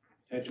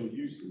potential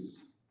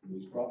uses for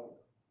these properties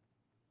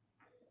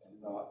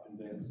and not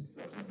condense.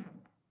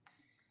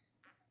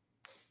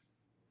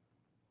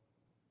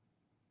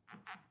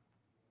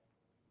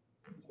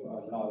 So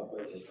I'm not in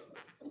favor of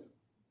that.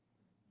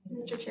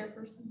 Mr.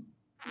 Chairperson,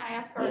 can I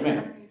ask our Yes, ma'am.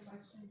 attorney a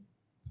question?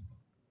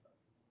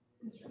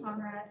 Mr.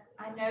 Conrad,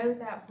 I know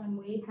that when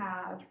we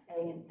have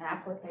an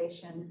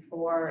application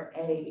for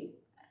an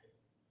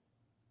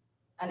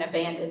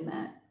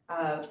abandonment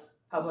of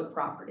public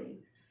property,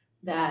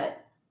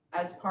 that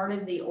as part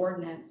of the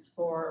ordinance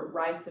for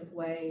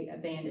rights-of-way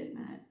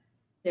abandonment,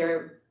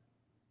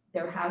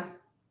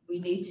 we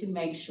need to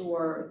make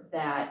sure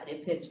that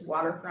if it's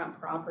waterfront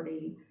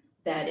property,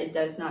 that it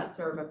does not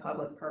serve a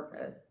public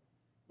purpose.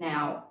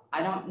 Now,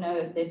 I don't know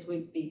if this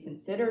would be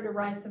considered a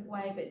rights of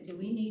way, but do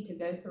we need to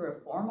go through a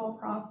formal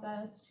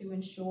process to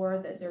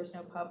ensure that there's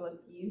no public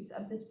use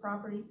of this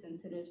property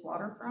since it is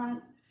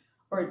waterfront?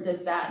 Or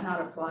does that not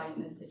apply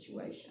in this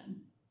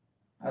situation?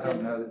 I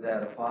don't know that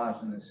that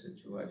applies in this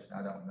situation.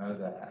 I don't know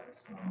that.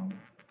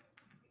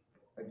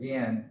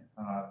 Again,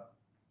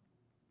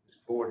 this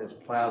board has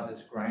plowed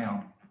this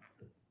ground,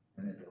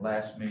 and at the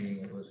last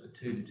meeting, it was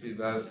a 2-2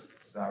 vote,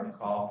 as I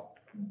recall.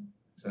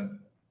 So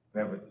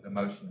whoever the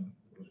motion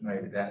was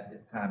made at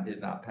that time did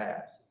not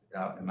pass.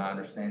 Am I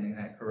understanding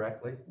that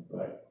correctly?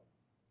 Right.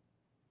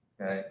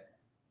 Okay.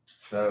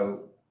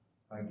 So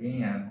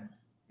again,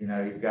 you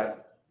know, you've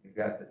got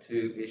the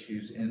two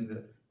issues in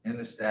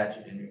the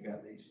statute, and you've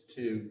got these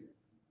two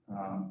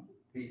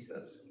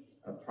pieces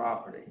of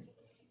property.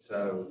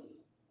 So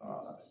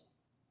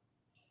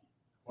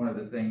one of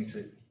the things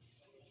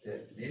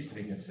that needs to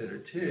be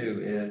considered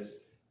too is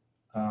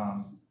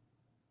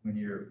when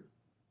you're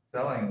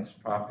selling this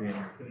property and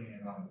you're putting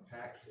it on the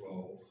tax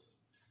rolls,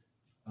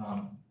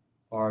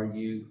 are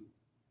you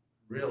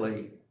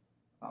really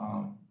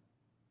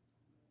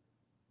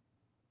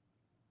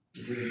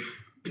doing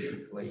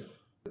physically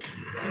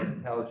an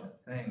intelligent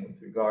thing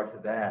with regard to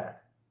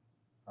that?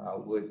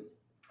 Would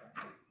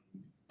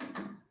if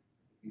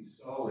you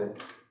sold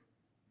it,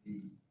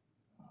 the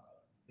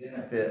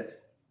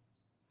benefit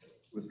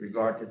with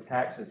regard to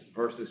taxes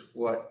versus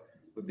what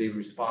would be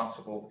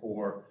responsible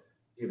for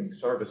giving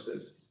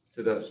services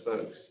to those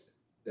folks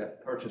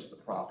that purchase the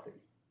property?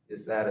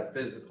 Is that a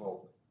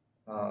physical,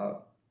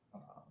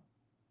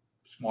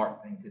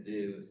 smart thing to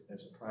do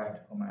as a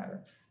practical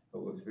matter?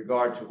 But with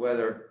regard to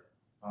whether,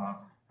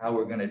 how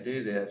we're going to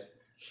do this,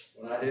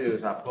 what I do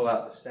is I pull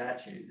out the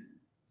statute,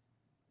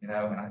 you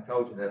know, and I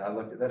told you that I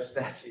looked at that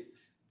statute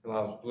until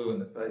I was blue in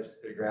the face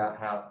to figure out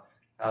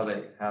how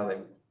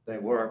they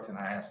worked, and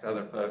I asked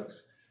other folks.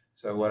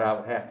 So what I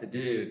would have to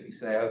do, if you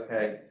say,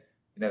 okay,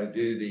 you know,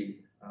 do the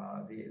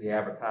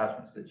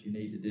advertisements that you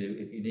need to do,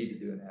 if you need to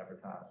do an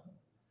advertisement.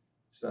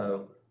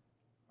 So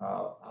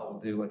I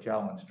will do what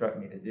y'all instruct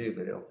me to do,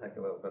 but it'll take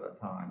a little bit of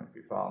time if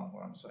you're following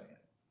what I'm saying.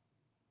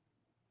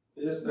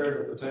 Is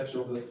there a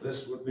potential that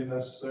this would be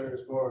necessary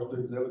as far as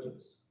due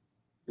diligence,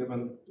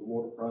 given the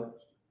waterfront,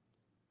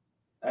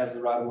 as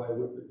the right of way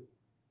would be?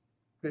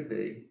 Could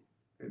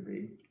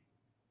be.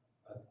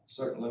 I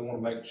certainly want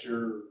to make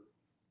sure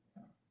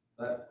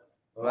that.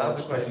 Well, that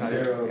was a question I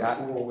didn't,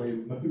 before we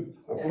move.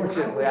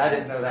 Unfortunately, I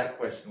didn't know that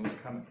question was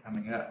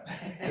coming up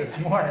this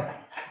morning.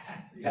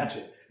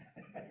 Gotcha.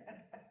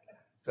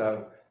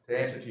 So the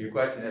answer to your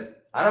question is,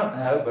 I don't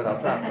know, but I'll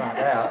try and find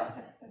out.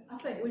 I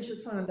think we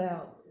should find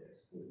out. Yes,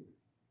 please.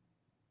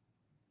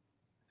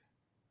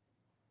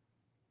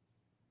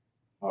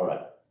 All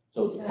right,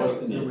 so the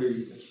question Can is,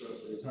 we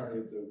instruct the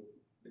attorney to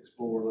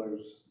explore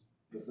those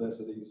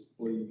necessities,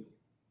 please?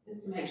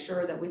 Just to make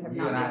sure that we have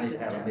You and not I need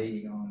missed to a have a step.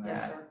 meeting on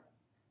Yes, that. sir.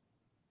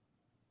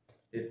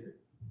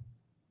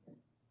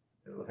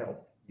 It'll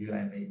help you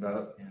and me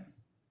both, and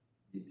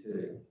you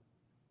too.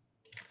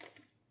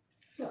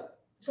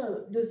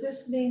 So does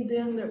this mean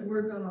then that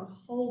we're gonna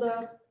hold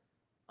up,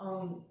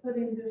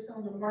 putting this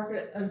on the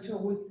market until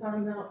we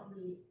find out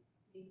the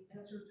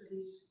answer to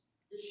these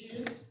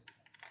issues?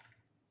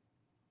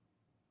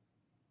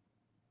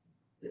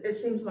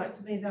 It seems like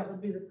to me that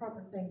would be the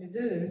proper thing to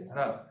do. I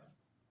know.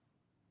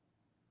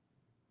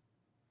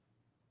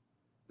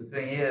 The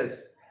thing is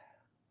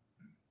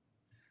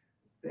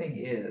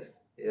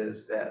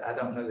that I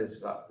don't know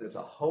that there's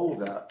a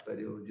holdup, but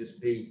it would just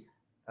be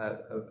a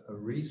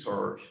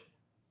research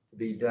to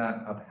be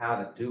done of how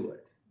to do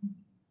it.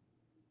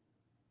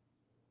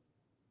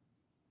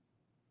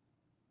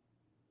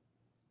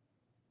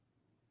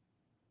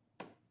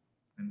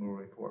 And we'll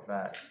report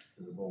back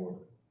to the board.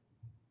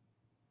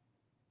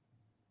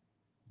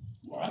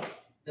 all right,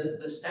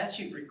 The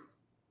statute,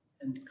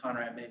 and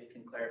Conrad maybe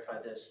can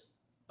clarify this,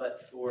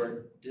 but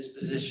for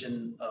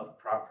disposition of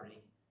property,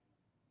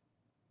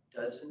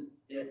 doesn't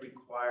it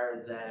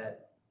require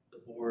that the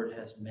board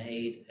has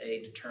made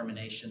a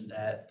determination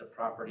that the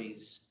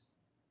properties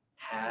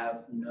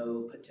have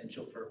no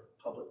potential for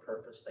public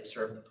purpose, they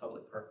serve the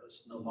public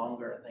purpose, no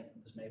longer, I think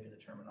was maybe the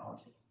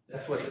terminology.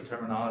 That's what the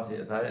terminology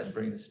is. I didn't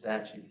bring the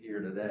statute here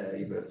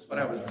today, but That's what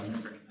I was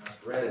remembering.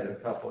 I've read it a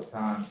couple of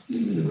times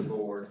to the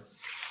board.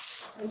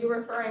 Are you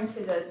referring to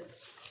the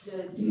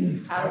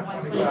out of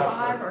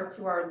 125 or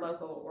to our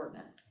local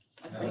ordinance?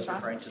 I was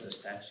referring to the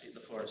statute, the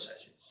Florida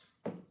statutes.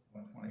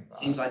 125.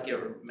 Seems like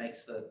it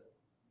makes the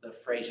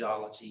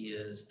phraseology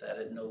is that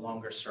it no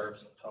longer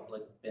serves a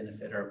public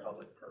benefit or a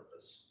public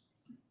purpose.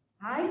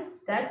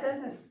 That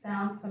doesn't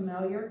sound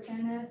familiar,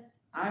 Kenneth.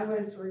 I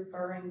was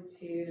referring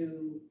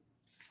to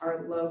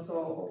our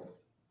local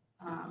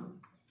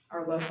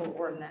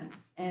ordinance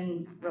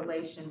in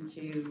relation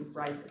to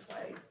rights of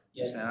way.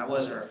 Yes, and I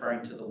wasn't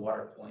referring to the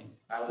water point.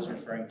 I was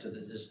referring to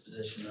the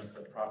disposition of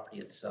the property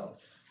itself.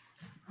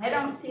 I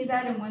don't see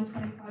that in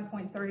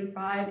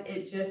 125.35.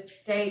 It just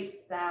states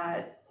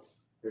that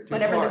They're two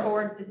whatever the parts.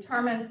 board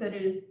determines that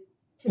it is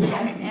to the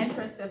best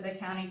interest of the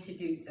county to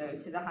do so,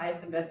 to the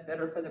highest and best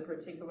bidder for the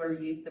particular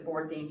use the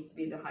board deems to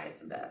be the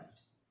highest and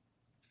best.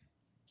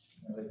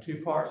 Now, there are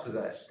two parts of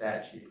that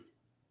statute.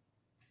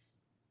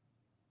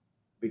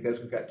 Because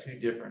we've got two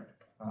different,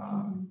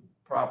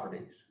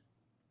 properties.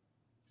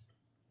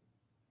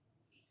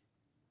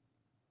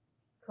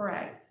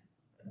 Correct.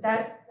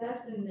 That's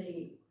in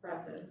the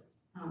preface,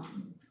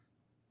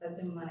 that's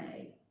in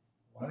 1A.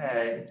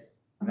 1A,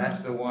 and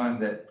that's the one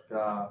that,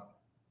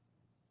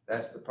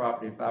 that's the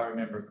property, if I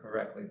remember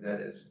correctly, that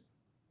is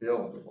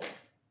buildable.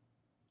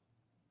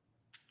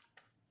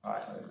 All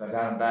right, if I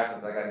got them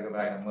backwards, I gotta go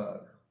back and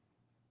look.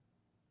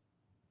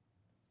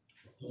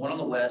 The one on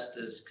the west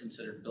is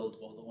considered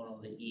buildable, the one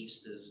on the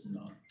east is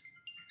not.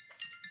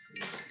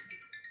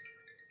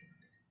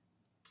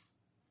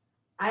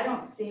 I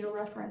don't see a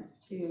reference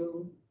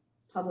to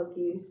public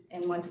use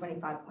in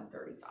 125.35.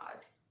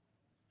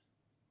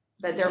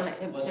 But there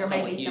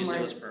may be somewhere.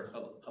 It was for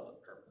public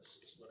purpose,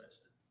 is what I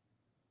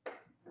said.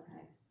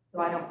 Okay, so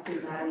I don't see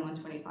that in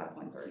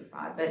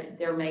 125.35, but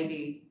there may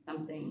be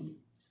something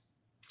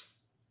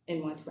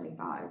in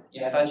 125.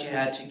 Yeah, I thought you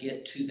had to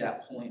get to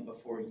that point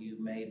before you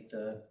made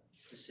the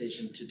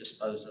decision to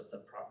dispose of the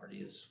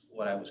property is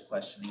what I was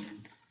questioning.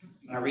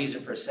 My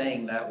reason for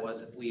saying that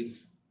was if we've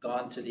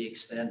gone to the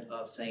extent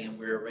of saying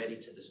we're ready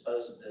to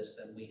dispose of this,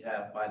 then we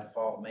have by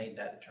default made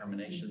that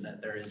determination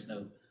that there is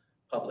no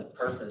public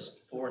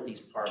purpose for these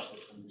parcels.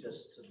 And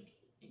just to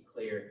be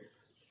clear,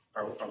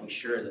 are we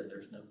sure that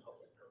there's no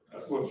public purpose?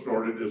 That's what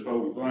started this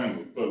whole thing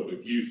with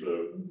public use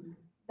of.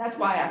 That's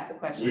why I asked the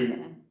question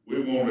then.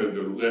 We wanted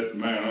to let the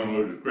man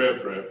unload his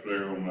crab traps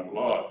there on that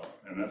lot,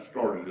 and that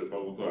started this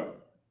whole thing.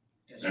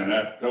 Yes, And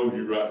sir. I told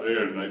you right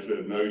there, and they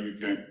said, no, you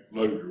can't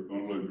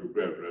unload your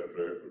crab traps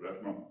there, so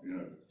that's not,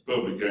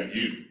 public can't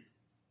use it.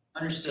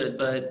 Understood,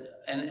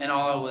 but, and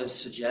all I was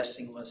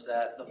suggesting was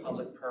that the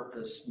public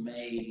purpose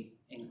may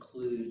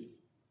include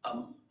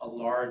a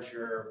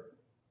larger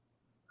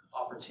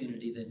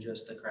opportunity than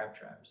just the crab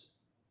traps.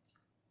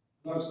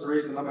 That's the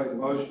reason I made the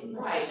motion.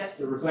 Right, that's-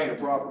 To retain the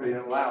property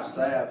and allow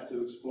staff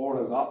to explore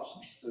those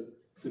options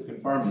to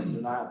confirm and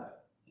deny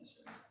that. Yes,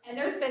 sir. And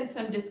there's been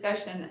some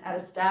discussion at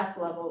a staff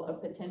level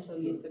of potential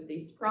use of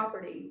these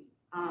properties.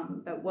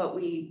 But what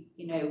we,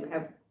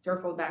 have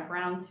circled back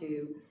around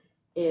to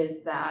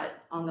is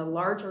that on the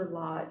larger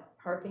lot,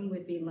 parking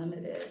would be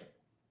limited.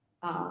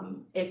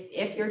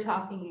 If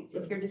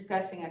you're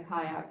discussing a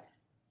kayak,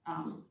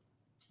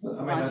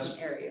 launching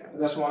area.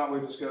 That's why we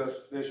discussed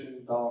fishing,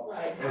 dock,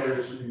 Right. other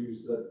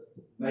issues that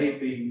may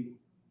be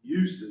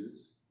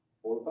uses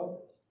for the public.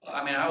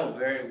 I mean, I will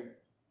very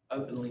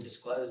openly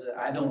disclose that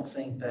I don't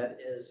think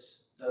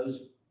those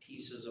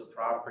pieces of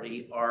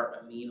property are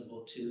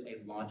amenable to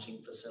a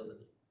launching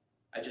facility.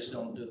 I just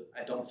don't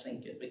I don't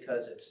think it,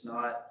 because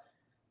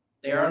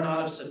they are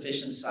not of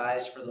sufficient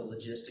size for the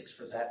logistics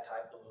for that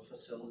type of a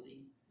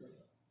facility.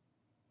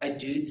 I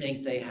do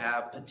think they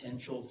have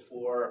potential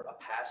for a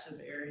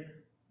passive area.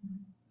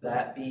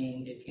 That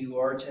being, if you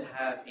are to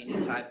have any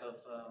type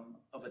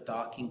of a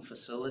docking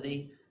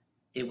facility,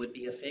 it would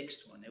be a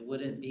fixed one. It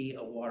wouldn't be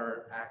a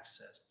water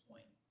access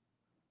point.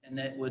 And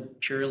that would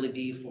purely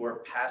be for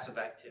passive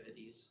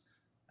activities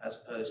as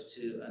opposed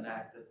to an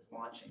active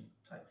launching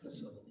type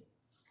facility.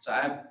 So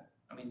I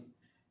mean,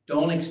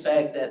 don't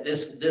expect that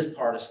this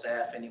part of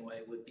staff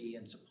anyway would be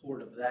in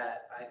support of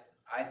that.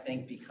 I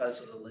think because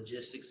of the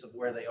logistics of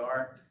where they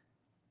are,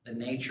 the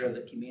nature of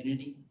the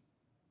community,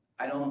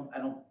 I don't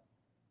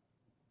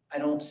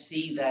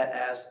see that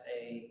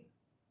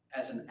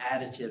as an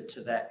additive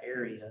to that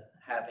area,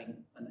 having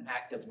an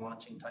active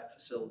launching type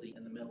facility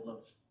in the middle of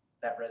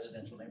that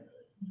residential neighborhood.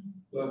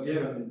 But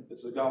given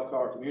it's a golf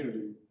cart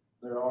community,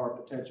 there are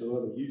potential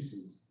other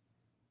uses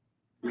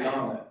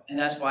beyond that. And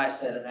that's why I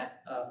said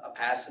a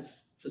passive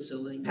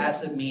facility.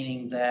 Passive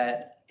meaning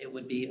that it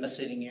would be a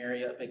sitting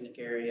area, a picnic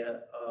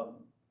area,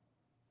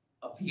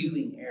 a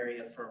viewing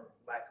area, for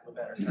lack of a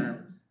better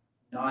term,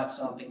 not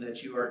something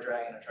that you are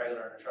dragging a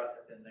trailer and a truck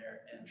up in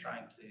there and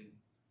trying to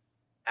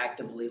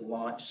actively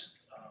launch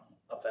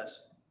a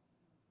vessel.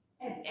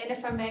 And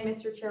if I may,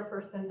 Mr.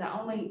 Chairperson, the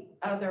only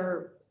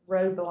other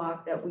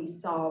roadblock that we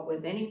saw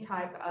with any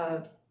type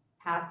of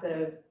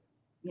passive,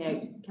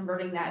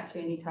 converting that to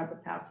any type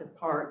of passive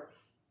park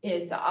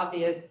is the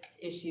obvious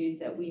issues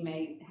that we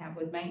may have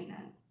with maintenance.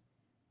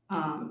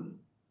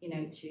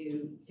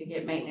 To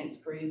get maintenance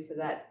crews to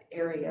that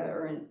area,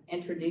 or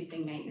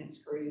introducing maintenance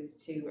crews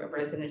to a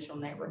residential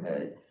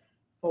neighborhood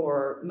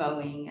for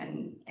mowing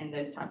and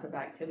those type of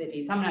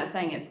activities. I'm not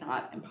saying it's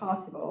not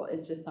impossible,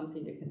 it's just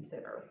something to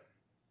consider.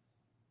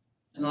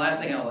 And the last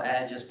thing I'll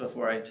add, just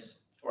before I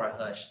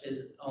hush,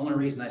 is the only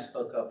reason I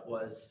spoke up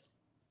was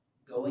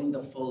going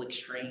the full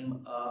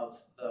extreme of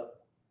the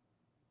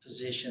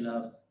position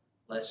of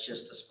let's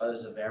just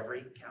dispose of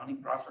every county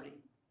property.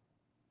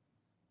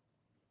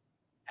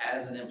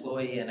 As an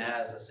employee and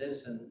as a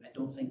citizen, I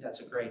don't think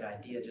that's a great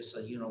idea, just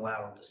a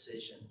unilateral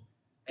decision.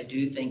 I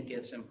do think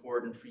it's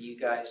important for you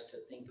guys to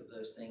think of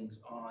those things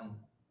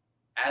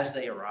as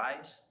they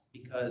arise,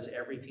 because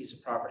every piece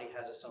of property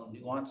has its own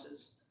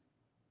nuances.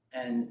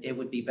 And it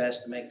would be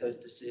best to make those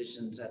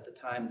decisions at the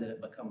time that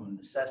it become a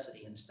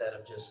necessity instead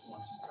of just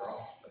once and for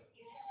all. But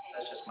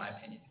that's just my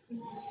opinion.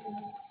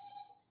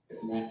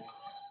 Matt?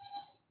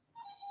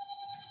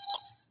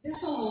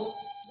 This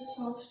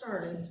all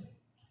started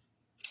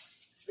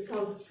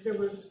because there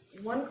was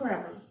one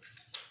crabber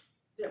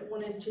that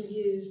wanted to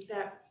use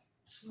that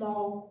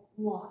small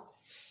lot.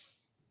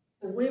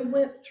 And we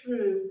went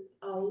through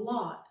a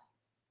lot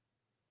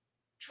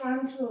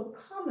trying to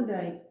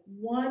accommodate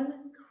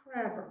one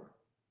crabber.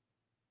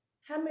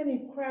 How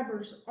many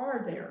crabbers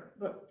are there?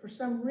 But for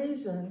some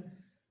reason,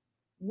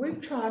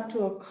 we've tried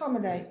to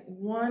accommodate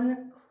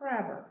one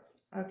crabber,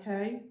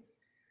 okay?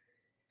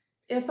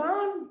 If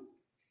I'm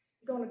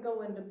gonna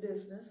go into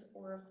business,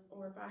 or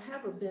if I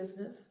have a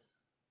business,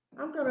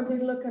 I'm gonna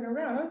be looking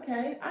around,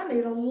 okay, I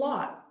need a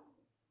lot.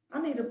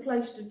 I need a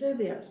place to do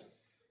this.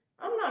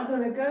 I'm not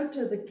gonna go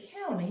to the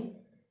county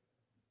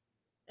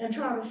and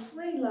try to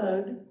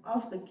freeload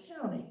off the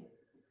county.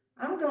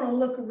 I'm gonna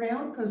look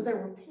around because there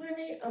were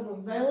plenty of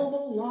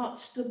available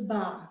lots to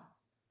buy.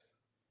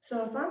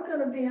 So if I'm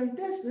gonna be in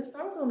business,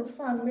 I'm gonna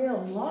find me a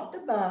lot to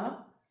buy,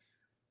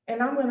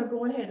 and I'm gonna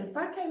go ahead. If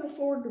I can't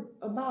afford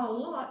to buy a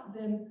lot,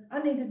 then I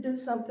need to do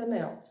something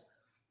else.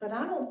 But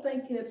I don't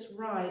think it's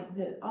right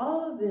that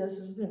all of this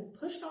has been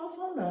pushed off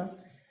on us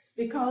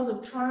because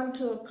of trying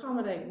to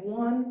accommodate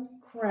one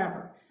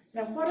crabber.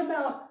 Now, what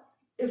about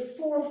if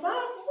 4 or 5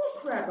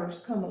 more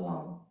crabbers come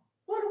along?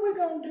 What are we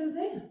gonna do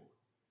then?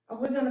 Are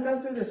we gonna go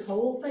through this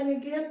whole thing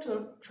again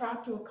to try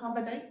to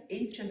accommodate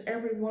each and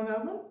every one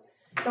of them?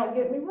 Don't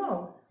get me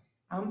wrong,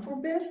 I'm for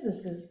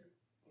businesses,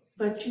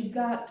 but you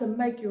got to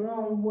make your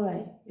own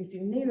way. If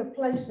you need a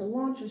place to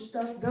launch your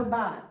stuff, go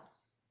buy it.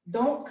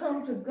 Don't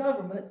come to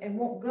government and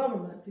want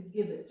government to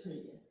give it to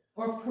you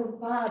or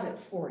provide it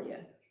for you.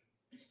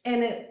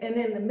 And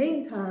in the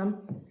meantime,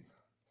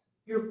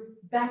 you're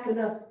backing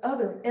up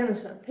other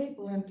innocent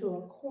people into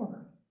a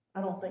corner.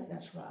 I don't think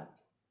that's right.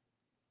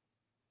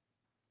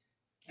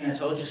 And I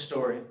told you a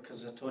story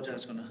because I told you I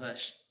was going to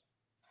hush.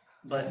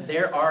 But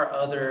there are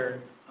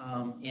other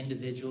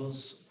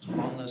individuals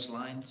along those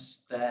lines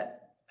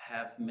that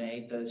have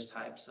made those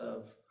types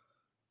of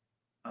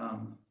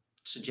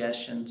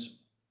suggestions.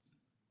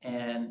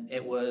 And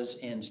it was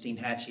in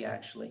Steinhatchee,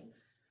 actually,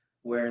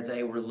 where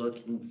they were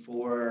looking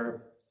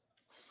for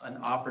an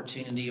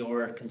opportunity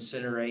or a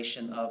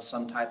consideration of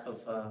some type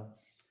of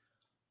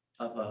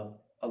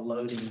a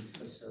loading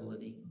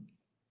facility.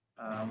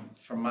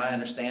 From my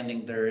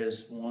understanding, there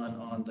is one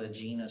on the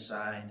Gina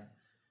side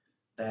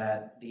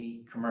that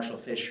the commercial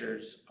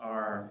fishers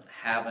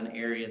have an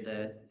area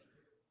that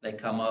they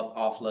come up,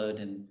 offload,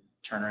 and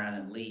turn around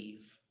and leave.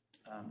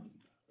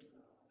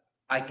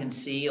 I can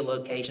see a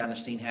location on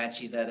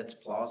Steinhatchee that it's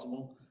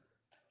plausible.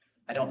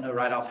 I don't know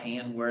right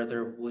offhand where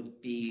there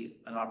would be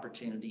an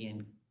opportunity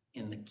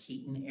in the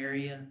Keaton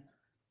area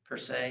per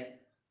se.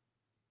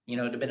 You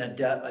know, it'd have been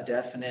a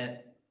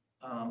definite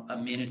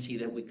amenity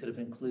that we could have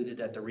included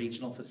at the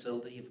regional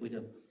facility if we'd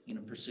have,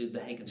 pursued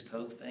the Hagen's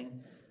Cove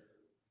thing.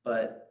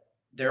 But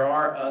there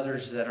are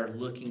others that are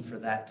looking for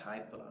that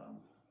type of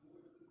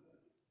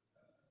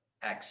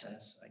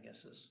access, I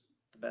guess is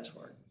the best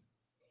word.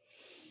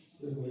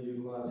 Just want to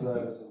utilize that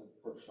as a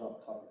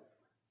workshop topic.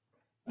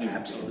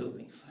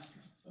 Absolutely.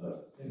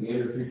 In the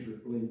near future,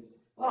 please.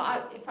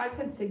 Well, if I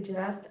could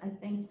suggest, I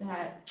think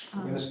that,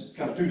 I mean, it's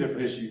kind of two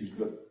different issues,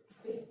 but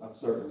I'm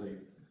certainly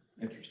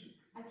interested.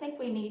 I think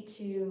we need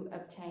to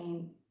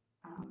obtain,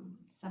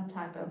 some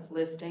type of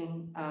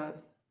listing of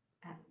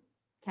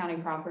county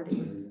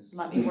properties.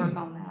 Let me work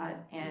on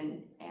that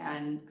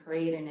and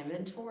create an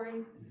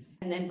inventory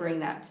and then bring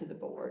that to the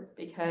board,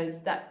 because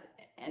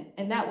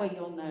and that way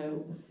you'll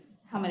know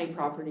how many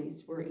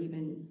properties we're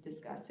even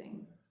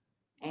discussing.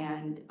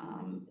 And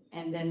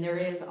then there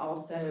is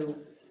also,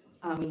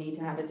 we need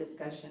to have a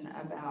discussion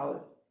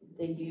about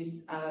the use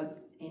of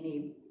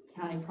any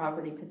county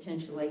property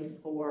potentially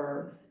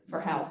for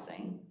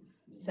housing.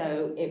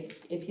 So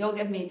if you'll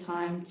give me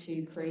time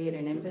to create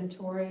an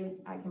inventory,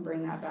 I can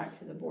bring that back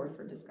to the board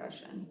for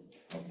discussion.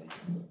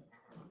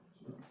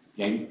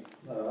 Jamie?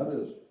 No,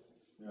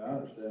 I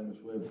understand Ms.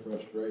 Webb's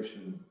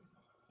frustration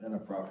in a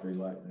property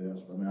like this.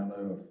 I mean, I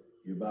know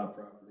if you buy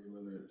property,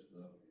 whether it's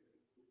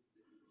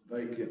the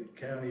vacant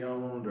county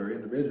owned or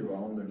individual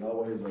owned, there's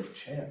always a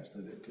chance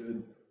that it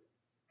could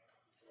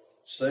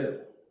sell.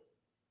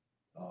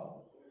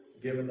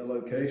 Given the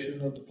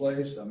location of the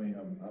place, I mean,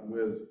 I'm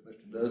with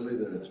Mr. Dudley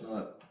that it's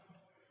not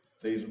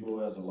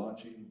feasible as a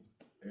launching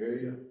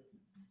area.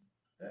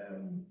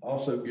 And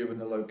also given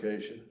the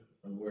location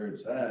of where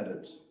it's at,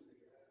 it's,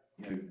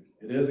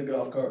 it is a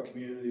golf cart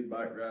community,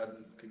 bike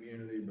riding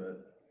community,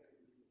 but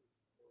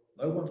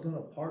no one's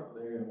gonna park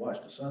there and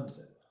watch the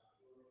sunset.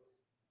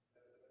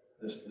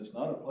 It's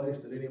not a place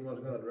that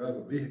anyone's gonna drive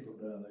a vehicle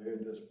down there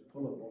and just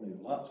pull up on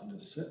these lots and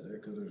just sit there,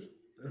 because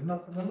there's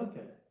nothing to look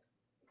at.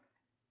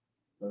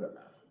 But,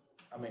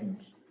 I mean,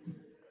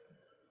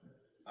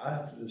 I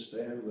have to just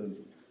stand with,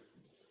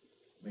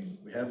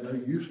 we have no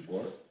use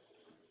for it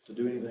to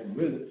do anything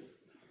with it.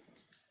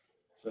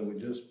 So we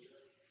just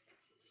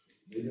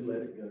need city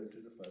let it go to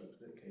the folks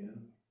that can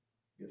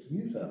get some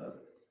use out of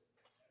it.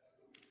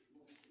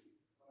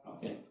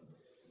 Okay.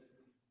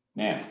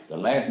 Now, the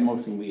last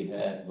motion we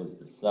had was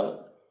to sell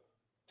it.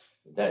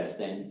 Is that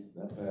stand?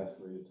 That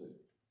passed 3-2.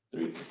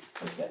 3,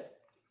 okay.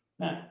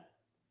 Now,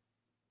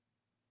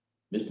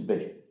 Mr.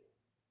 Bishop,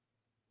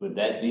 with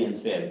that being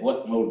said,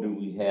 what more do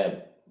we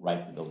have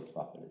right to those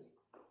properties?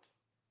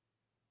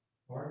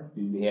 Pardon?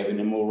 Do we have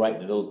any more right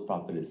to those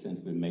properties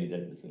since we made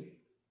that decision?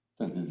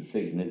 Since the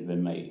decision has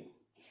been made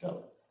to sell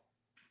it?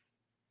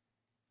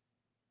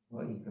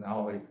 Well, you can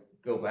always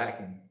go back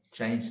and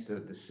change the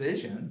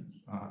decision,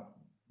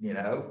 you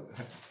know,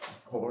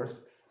 of course,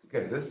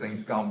 because this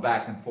thing's gone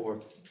back and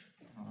forth,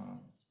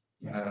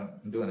 you know,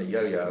 I'm doing a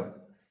yo-yo,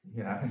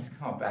 you know, it's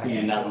gone back.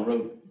 Being down the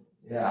road?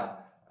 Yeah,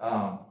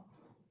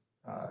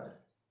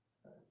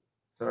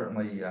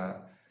 certainly, the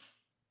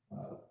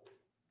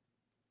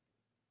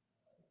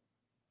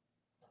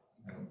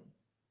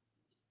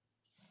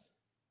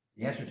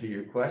answer to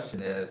your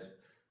question is,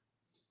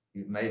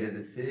 you've made a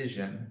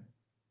decision,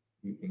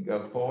 you can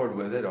go forward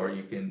with it, or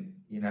you can,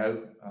 you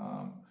know,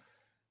 I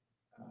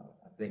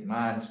think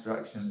my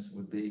instructions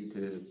would be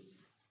to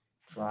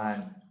try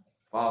and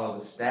follow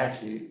the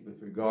statute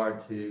with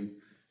regard to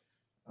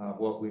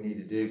what we need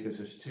to do, because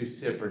there's two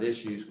separate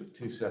issues with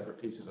two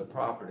separate pieces of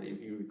property, if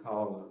you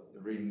recall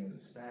the reading of the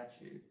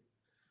statute.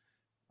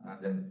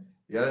 Then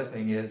the other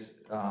thing is,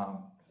 you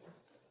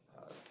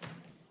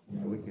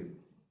know, we could,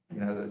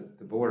 you know,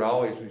 the board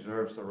always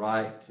reserves the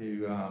right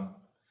to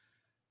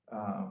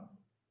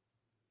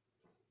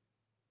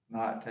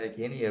not take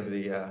any of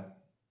the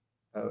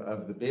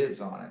bids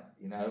on it,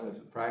 you know, as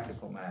a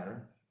practical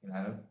matter, you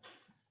know.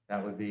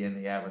 That would be in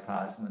the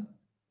advertisement.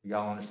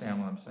 Y'all understand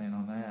what I'm saying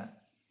on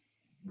that?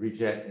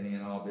 Reject any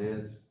and all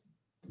bids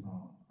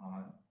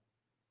on it.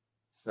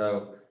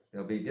 So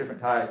there'll be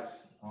different types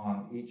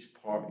on each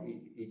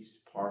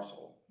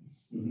parcel.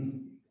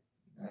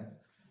 Okay?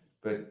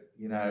 But,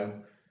 you know,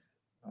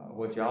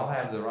 what y'all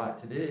have the right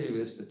to do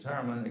is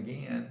determine,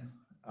 again,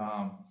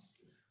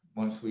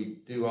 once we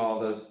do all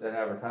that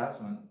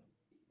advertisement,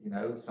 you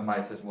know,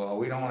 somebody says, well,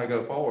 we don't want to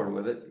go forward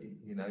with it,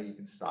 you know, you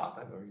can stop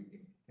it or you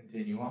can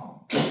continue on.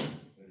 But at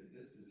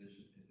this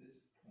position, at this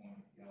point,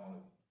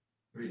 y'all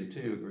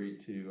 3-2 agreed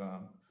to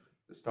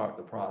start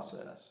the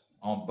process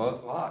on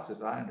both lots,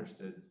 as I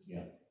understood.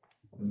 Yeah.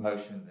 The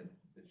motion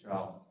that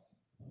y'all.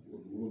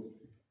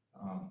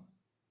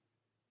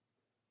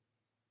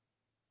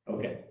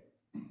 Okay.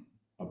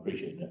 I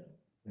appreciate that.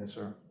 Yes,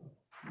 sir.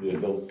 We'll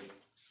go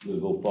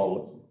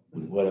forward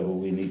with whatever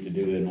we need to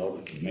do in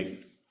order to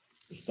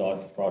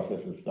start the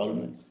process of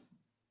selling it.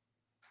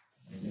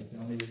 And if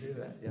y'all need to do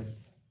that, yes.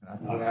 And I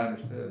thought I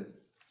understood it.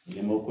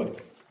 Any more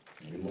questions?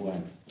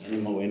 Any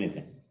more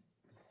anything?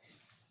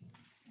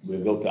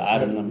 We'll go to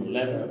item number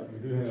 11. We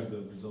do have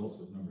the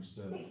results of number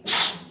 7.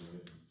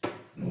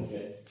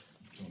 Okay.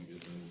 Just want to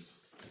get those.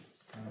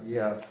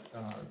 Yeah,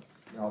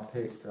 y'all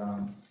picked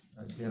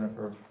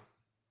Jennifer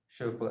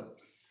Shoplet.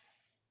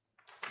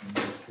 And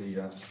there's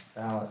the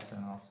ballots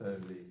and also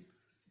the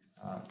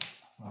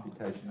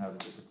computation of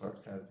it, the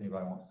clerk's tab, if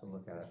anybody wants to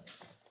look at it.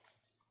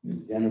 Ms.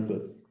 Jennifer,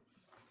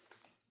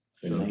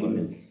 the name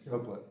is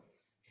Shoplet.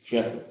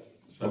 Shepherd.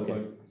 Okay.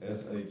 Shoplak.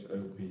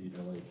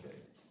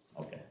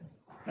 Okay.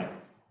 Thank you.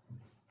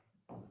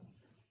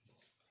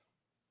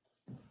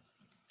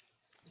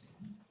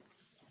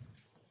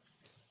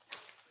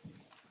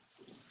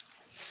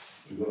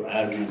 We go to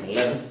item number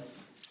 11.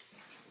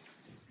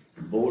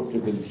 The board to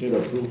consider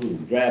approval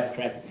of draft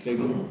traffic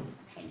signal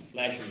and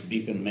flashing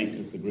beacon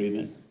maintenance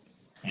agreement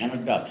and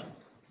adoption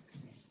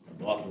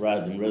of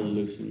authorizing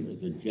resolution as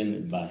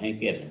agendaed by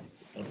Hank Evans,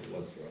 Public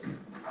Works Director.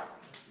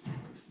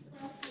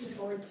 Asking the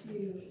board to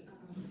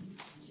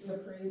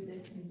approve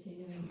this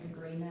continuing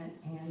agreement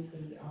and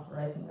the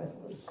authorizing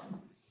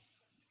resolution.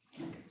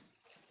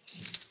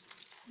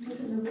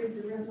 Motion to read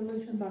the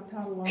resolution by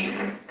title only.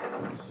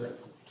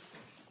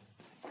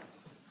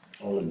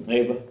 All in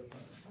favor?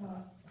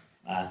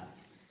 Aye.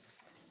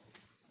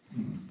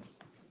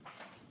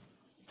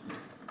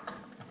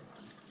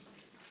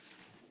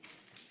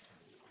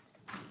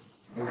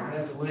 A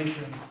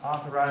resolution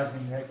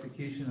authorizing the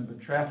execution of the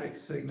traffic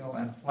signal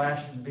and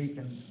flashing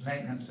beacon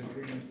maintenance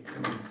agreement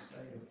between the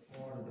state of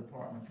Florida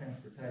Department of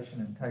Transportation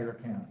and Taylor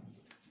County.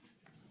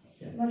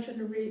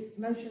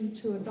 Motion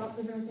to adopt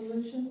the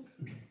resolution.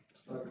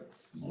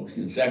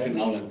 Motion second,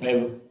 all in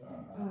favor?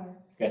 Aye.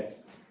 Okay.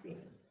 And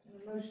a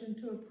motion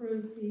to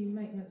approve the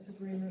maintenance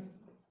agreement.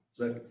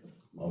 Second.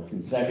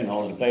 Motion second,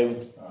 all in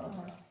favor?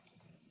 Aye.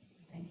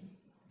 Thank you.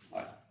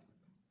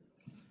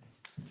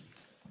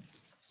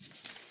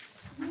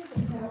 Do you have a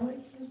tally,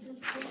 Mr.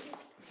 Bishop?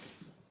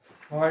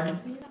 Pardon?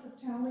 Do you have a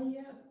tally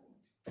yet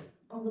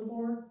on the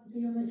board,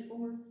 DMH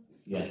board?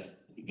 Yes,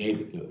 he gave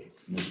it to us.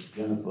 Ms.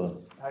 Jennifer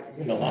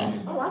Yeah.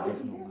 Shalom. Oh, I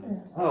didn't hear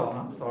that. Oh,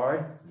 I'm sorry.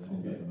 Then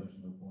you get the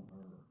motion to appoint her.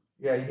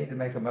 Yeah, you need to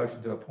make a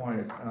motion to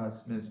appoint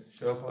Ms.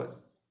 Shoplet.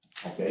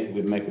 Okay,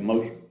 we make a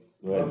motion.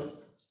 Go ahead.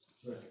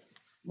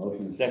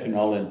 Motion second,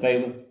 all in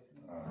favor?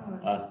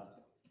 Aye. Aye.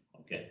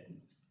 Okay.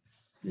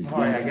 Ms.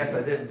 Sorry, I Jones? guess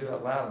I didn't do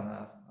it loud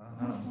enough. I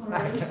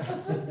don't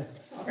know.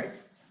 Sorry.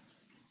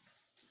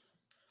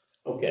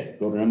 Okay,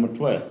 go to number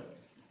 12.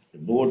 The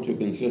board to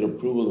consider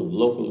approval of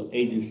local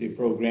agency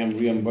program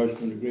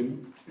reimbursement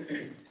agreement.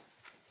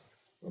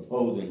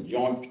 Proposing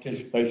joint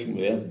participation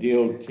with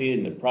FDOT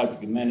in the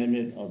project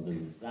management of the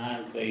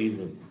design phase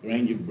of the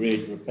Granger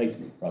Bridge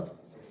replacement project.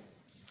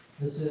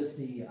 This is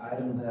the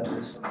item that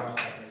we spoke about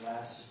at the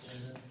last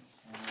agenda,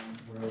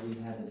 where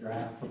we had a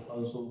draft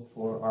proposal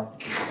for our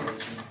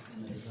participation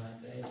in the design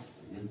phase.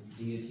 And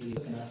DOT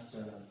looking up to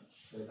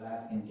go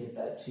back and get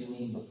that to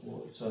me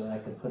before, so that I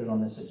could put it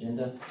on this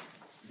agenda.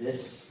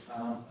 This,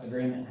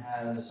 agreement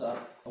has a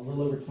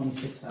little over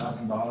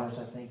 $26,000,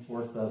 I think,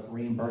 worth of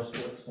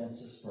reimbursable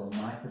expenses for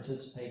my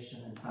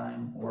participation in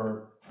time,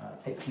 or,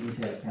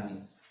 Taylor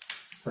County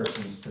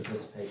person's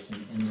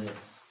participation in this,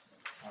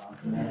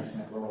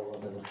 management role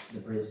of the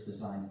bridge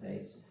design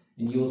phase.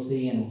 And you will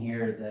see in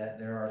here that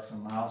there are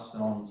some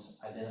milestones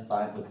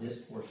identified with this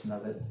portion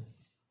of it.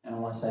 And I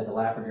want to say the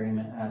LAP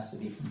agreement has to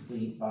be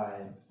complete by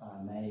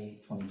May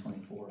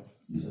 2024.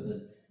 So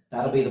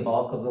that'll be the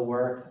bulk of the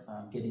work,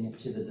 getting it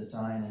to the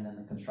design, and then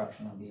the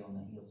construction will be on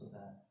the heels of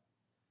that.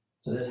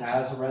 So this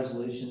has a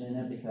resolution in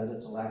it because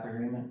it's a LAP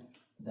agreement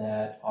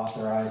that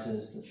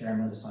authorizes the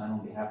chairman to sign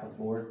on behalf of the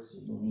board. So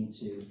you'll need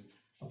to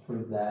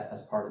approve that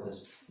as part of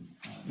this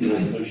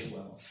resolution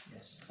level.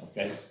 Yes, sir.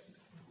 Okay.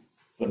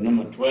 For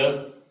number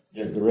 12,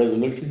 there's the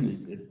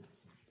resolution.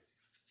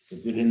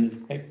 Is it in this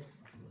paper?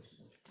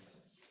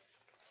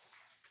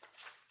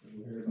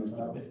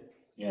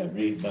 Yeah,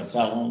 read by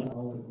title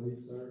only.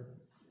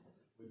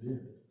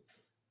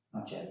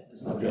 Not yet.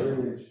 This is Okay.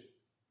 Okay,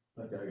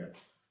 I got it.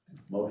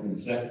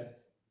 Motion second.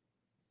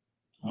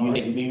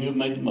 You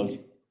made the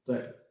motion.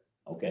 Second.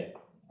 Okay.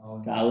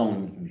 Title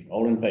only, Mr. Bishop.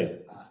 All in favor?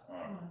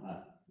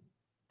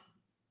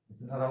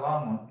 It's another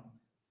long one.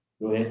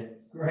 Go ahead.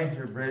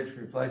 Granger Bridge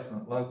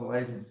replacement, local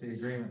agency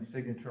agreement,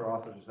 signature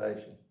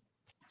authorization.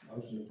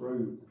 Motion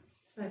approved.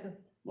 Second.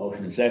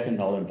 Motion second,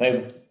 all in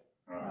favor?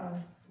 Go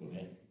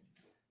ahead.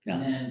 And Now,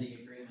 then the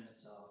agreement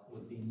itself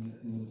would be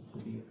moved to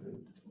be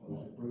approved.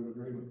 Motion approved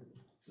agreement.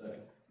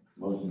 Second.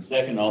 motion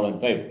second, all in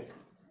favor?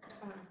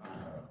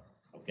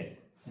 Okay.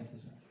 Thank you,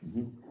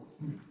 sir.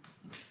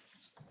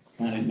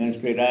 County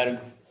administrative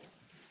items?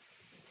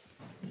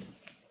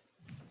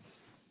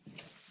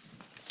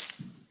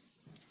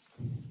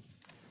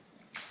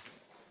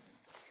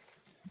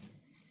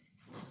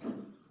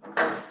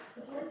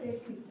 The board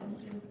gave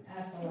consensus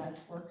at the last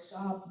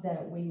workshop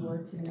that we were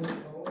to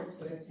move forward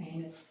to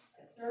obtain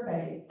a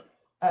survey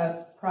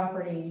of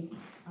properties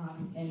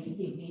in the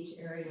Heat Beach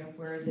area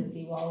where the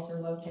seawalls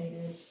are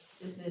located.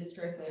 This is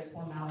strictly a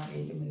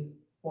formality to move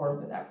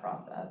forward with that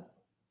process.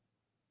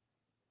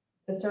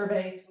 The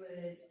surveys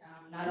would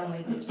not only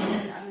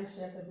determine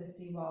ownership of the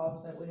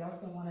seawalls, but we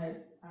also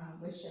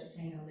wish to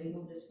obtain a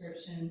legal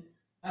description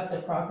of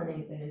the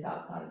property that is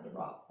outside of the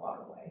rock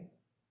waterway.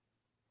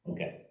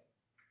 Okay.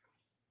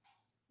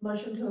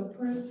 Motion to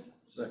approve?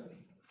 Second.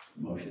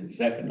 Motion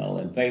second, all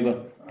in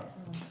favor?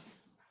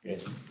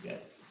 Yes, yes.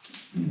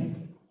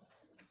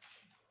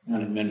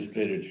 County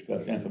administrator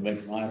discuss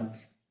information items.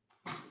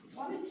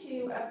 Wanted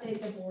to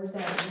update the board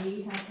that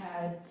we have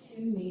had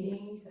 2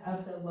 meetings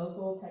of the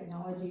local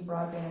technology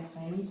broadband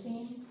planning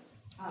team.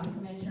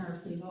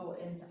 Commissioner Fiegel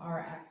is our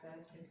Access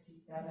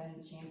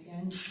 67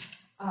 champion.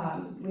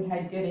 We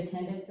had good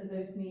attendance at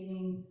those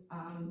meetings.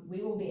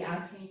 We will be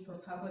asking for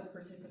public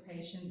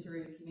participation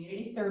through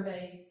community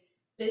surveys,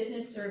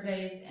 business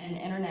surveys, and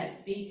internet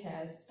speed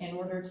tests in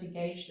order to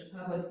gauge the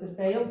public's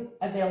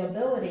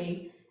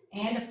availability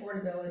and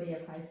affordability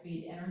of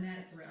high-speed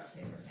internet throughout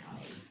Taylor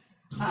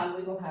County.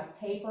 We will have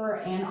paper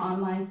and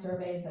online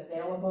surveys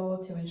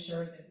available to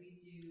ensure that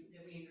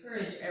we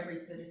encourage every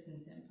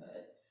citizen's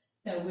input.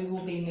 So we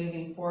will be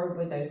moving forward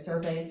with those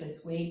surveys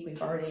this week.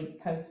 We've already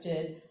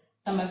posted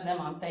some of them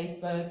on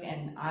Facebook,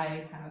 and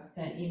I have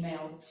sent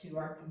emails to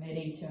our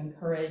committee to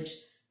encourage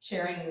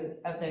sharing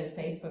of those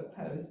Facebook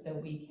posts so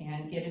we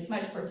can get as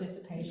much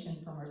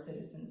participation from our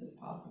citizens as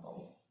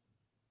possible.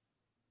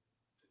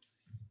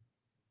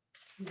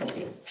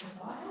 Okay. That's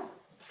all I have.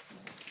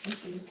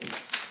 Thank you.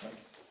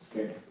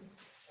 Okay.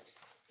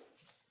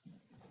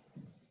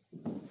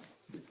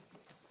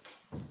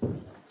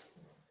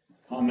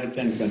 Comments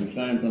and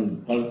concerns from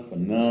the public for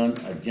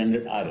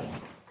non-agenda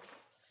items.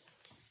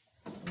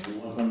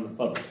 Anyone from the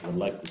public would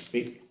like to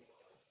speak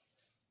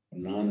for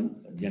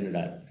non-agenda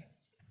items?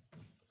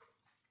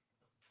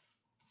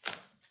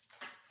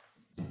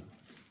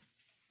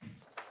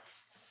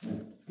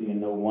 Seeing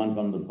no one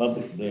from the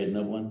public, there is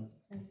no one?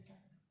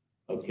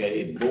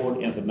 Okay,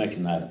 board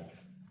information items.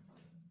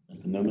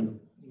 Mr. Newman?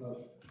 No.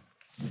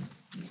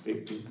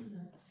 Speak to.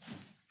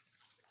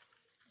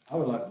 I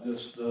would like to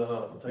just,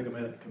 take a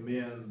minute to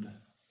commend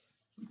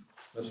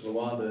Ms.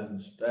 LaWanda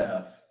and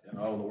staff and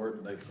all the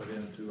work that they put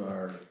into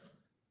our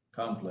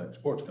complex,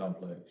 sports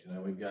complex. You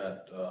know, we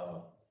got,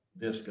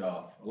 disc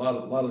golf. A lot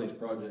of these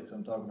projects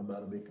I'm talking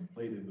about will be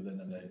completed within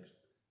the next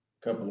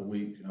couple of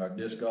weeks. You know, our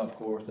disc golf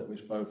course that we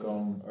spoke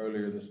on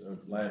earlier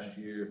last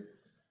year,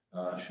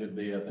 Should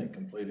be, I think,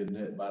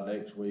 completed by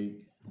next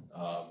week.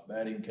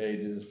 Batting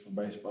cages for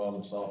baseball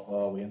and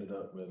softball, we ended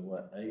up with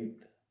what, 7?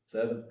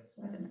 Seven,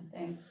 I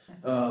think.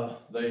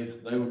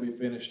 They will be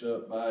finished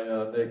up by,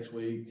 next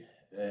week,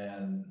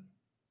 and,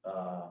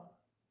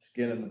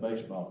 skinning the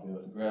baseball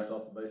field, the grass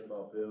off the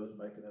baseball fields,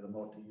 making it a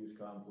multi-use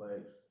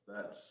complex.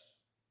 That's,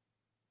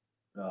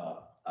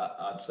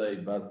 I'd say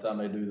by the time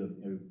they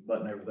do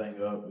button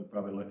everything up, we're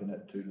probably looking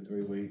at 2 to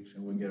 3 weeks,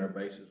 and we can get our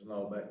bases and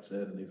all back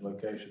set in these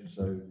locations.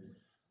 So,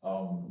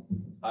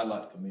 I'd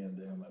like to commend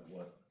them at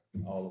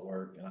all the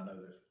work, and I know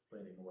there's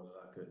plenty more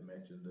that I couldn't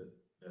mention that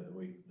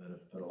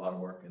have put a lot of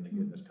work into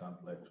getting this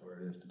complex where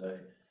it is today.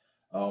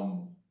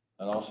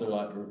 I'd also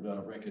like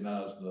to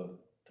recognize the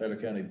Taylor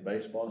County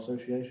Baseball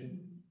Association.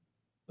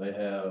 They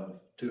have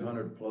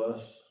 200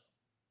 plus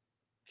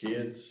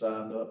kids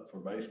signed up for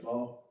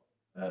baseball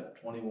at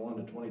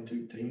 21 to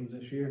 22 teams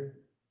this year,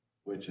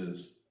 which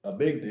is a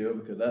big deal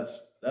because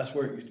that's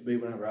where it used to be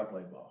whenever I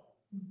played ball.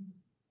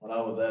 When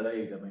I was that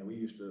age, I mean,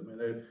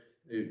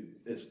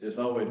 it's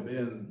always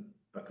been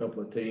a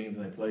couple of teams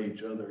and they play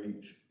each other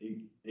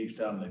each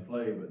time they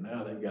play, but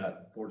now they've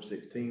got 4 to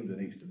 6 teams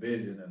in each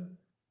division, and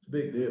it's a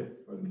big deal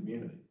for the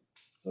community.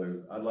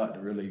 So I'd like to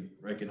really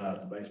recognize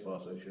the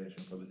Baseball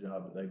Association for the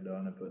job that they've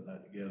done in putting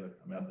that together.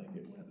 I mean, I think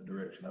it went the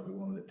direction that we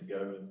wanted it to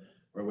go, and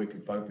where we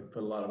could put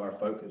a lot of our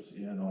focus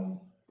in on,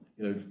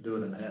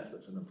 doing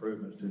enhancements and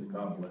improvements to the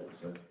complex.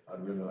 So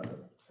I'd really like to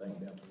thank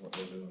them for what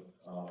they're doing.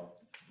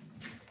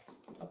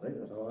 I think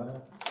that's all I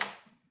have.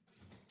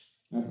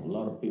 That's a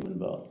lot of people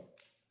involved.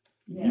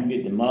 If you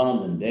get the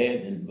moms and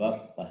dads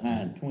involved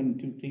behind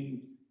 22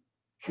 teams,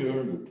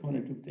 sure, with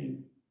 22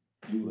 teams,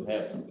 you will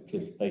have some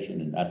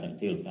participation, and I think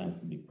Taylor County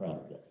can be proud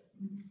of that.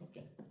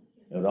 Okay.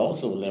 It would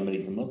also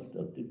eliminate some other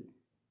stuff too.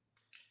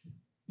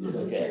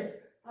 Okay.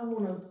 I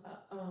want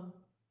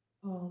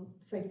to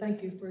say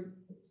thank you for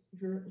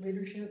your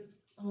leadership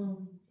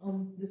on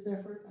this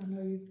effort. I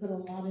know you've put a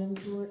lot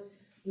into it.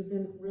 You've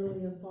been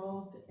really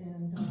involved,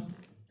 and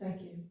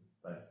thank you.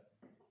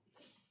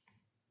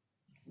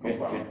 Okay,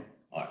 okay.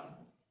 All right.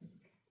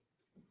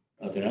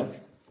 Nothing else?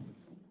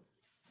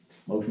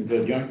 Motion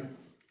to adjourn?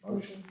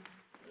 Motion.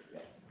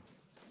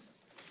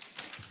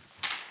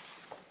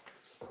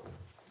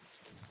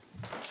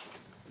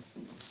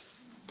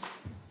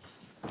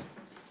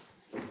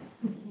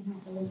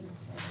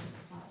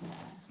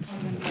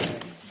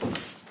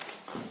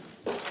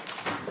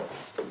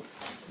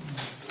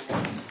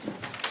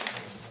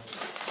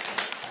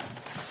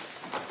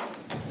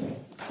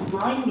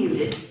 Line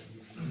muted.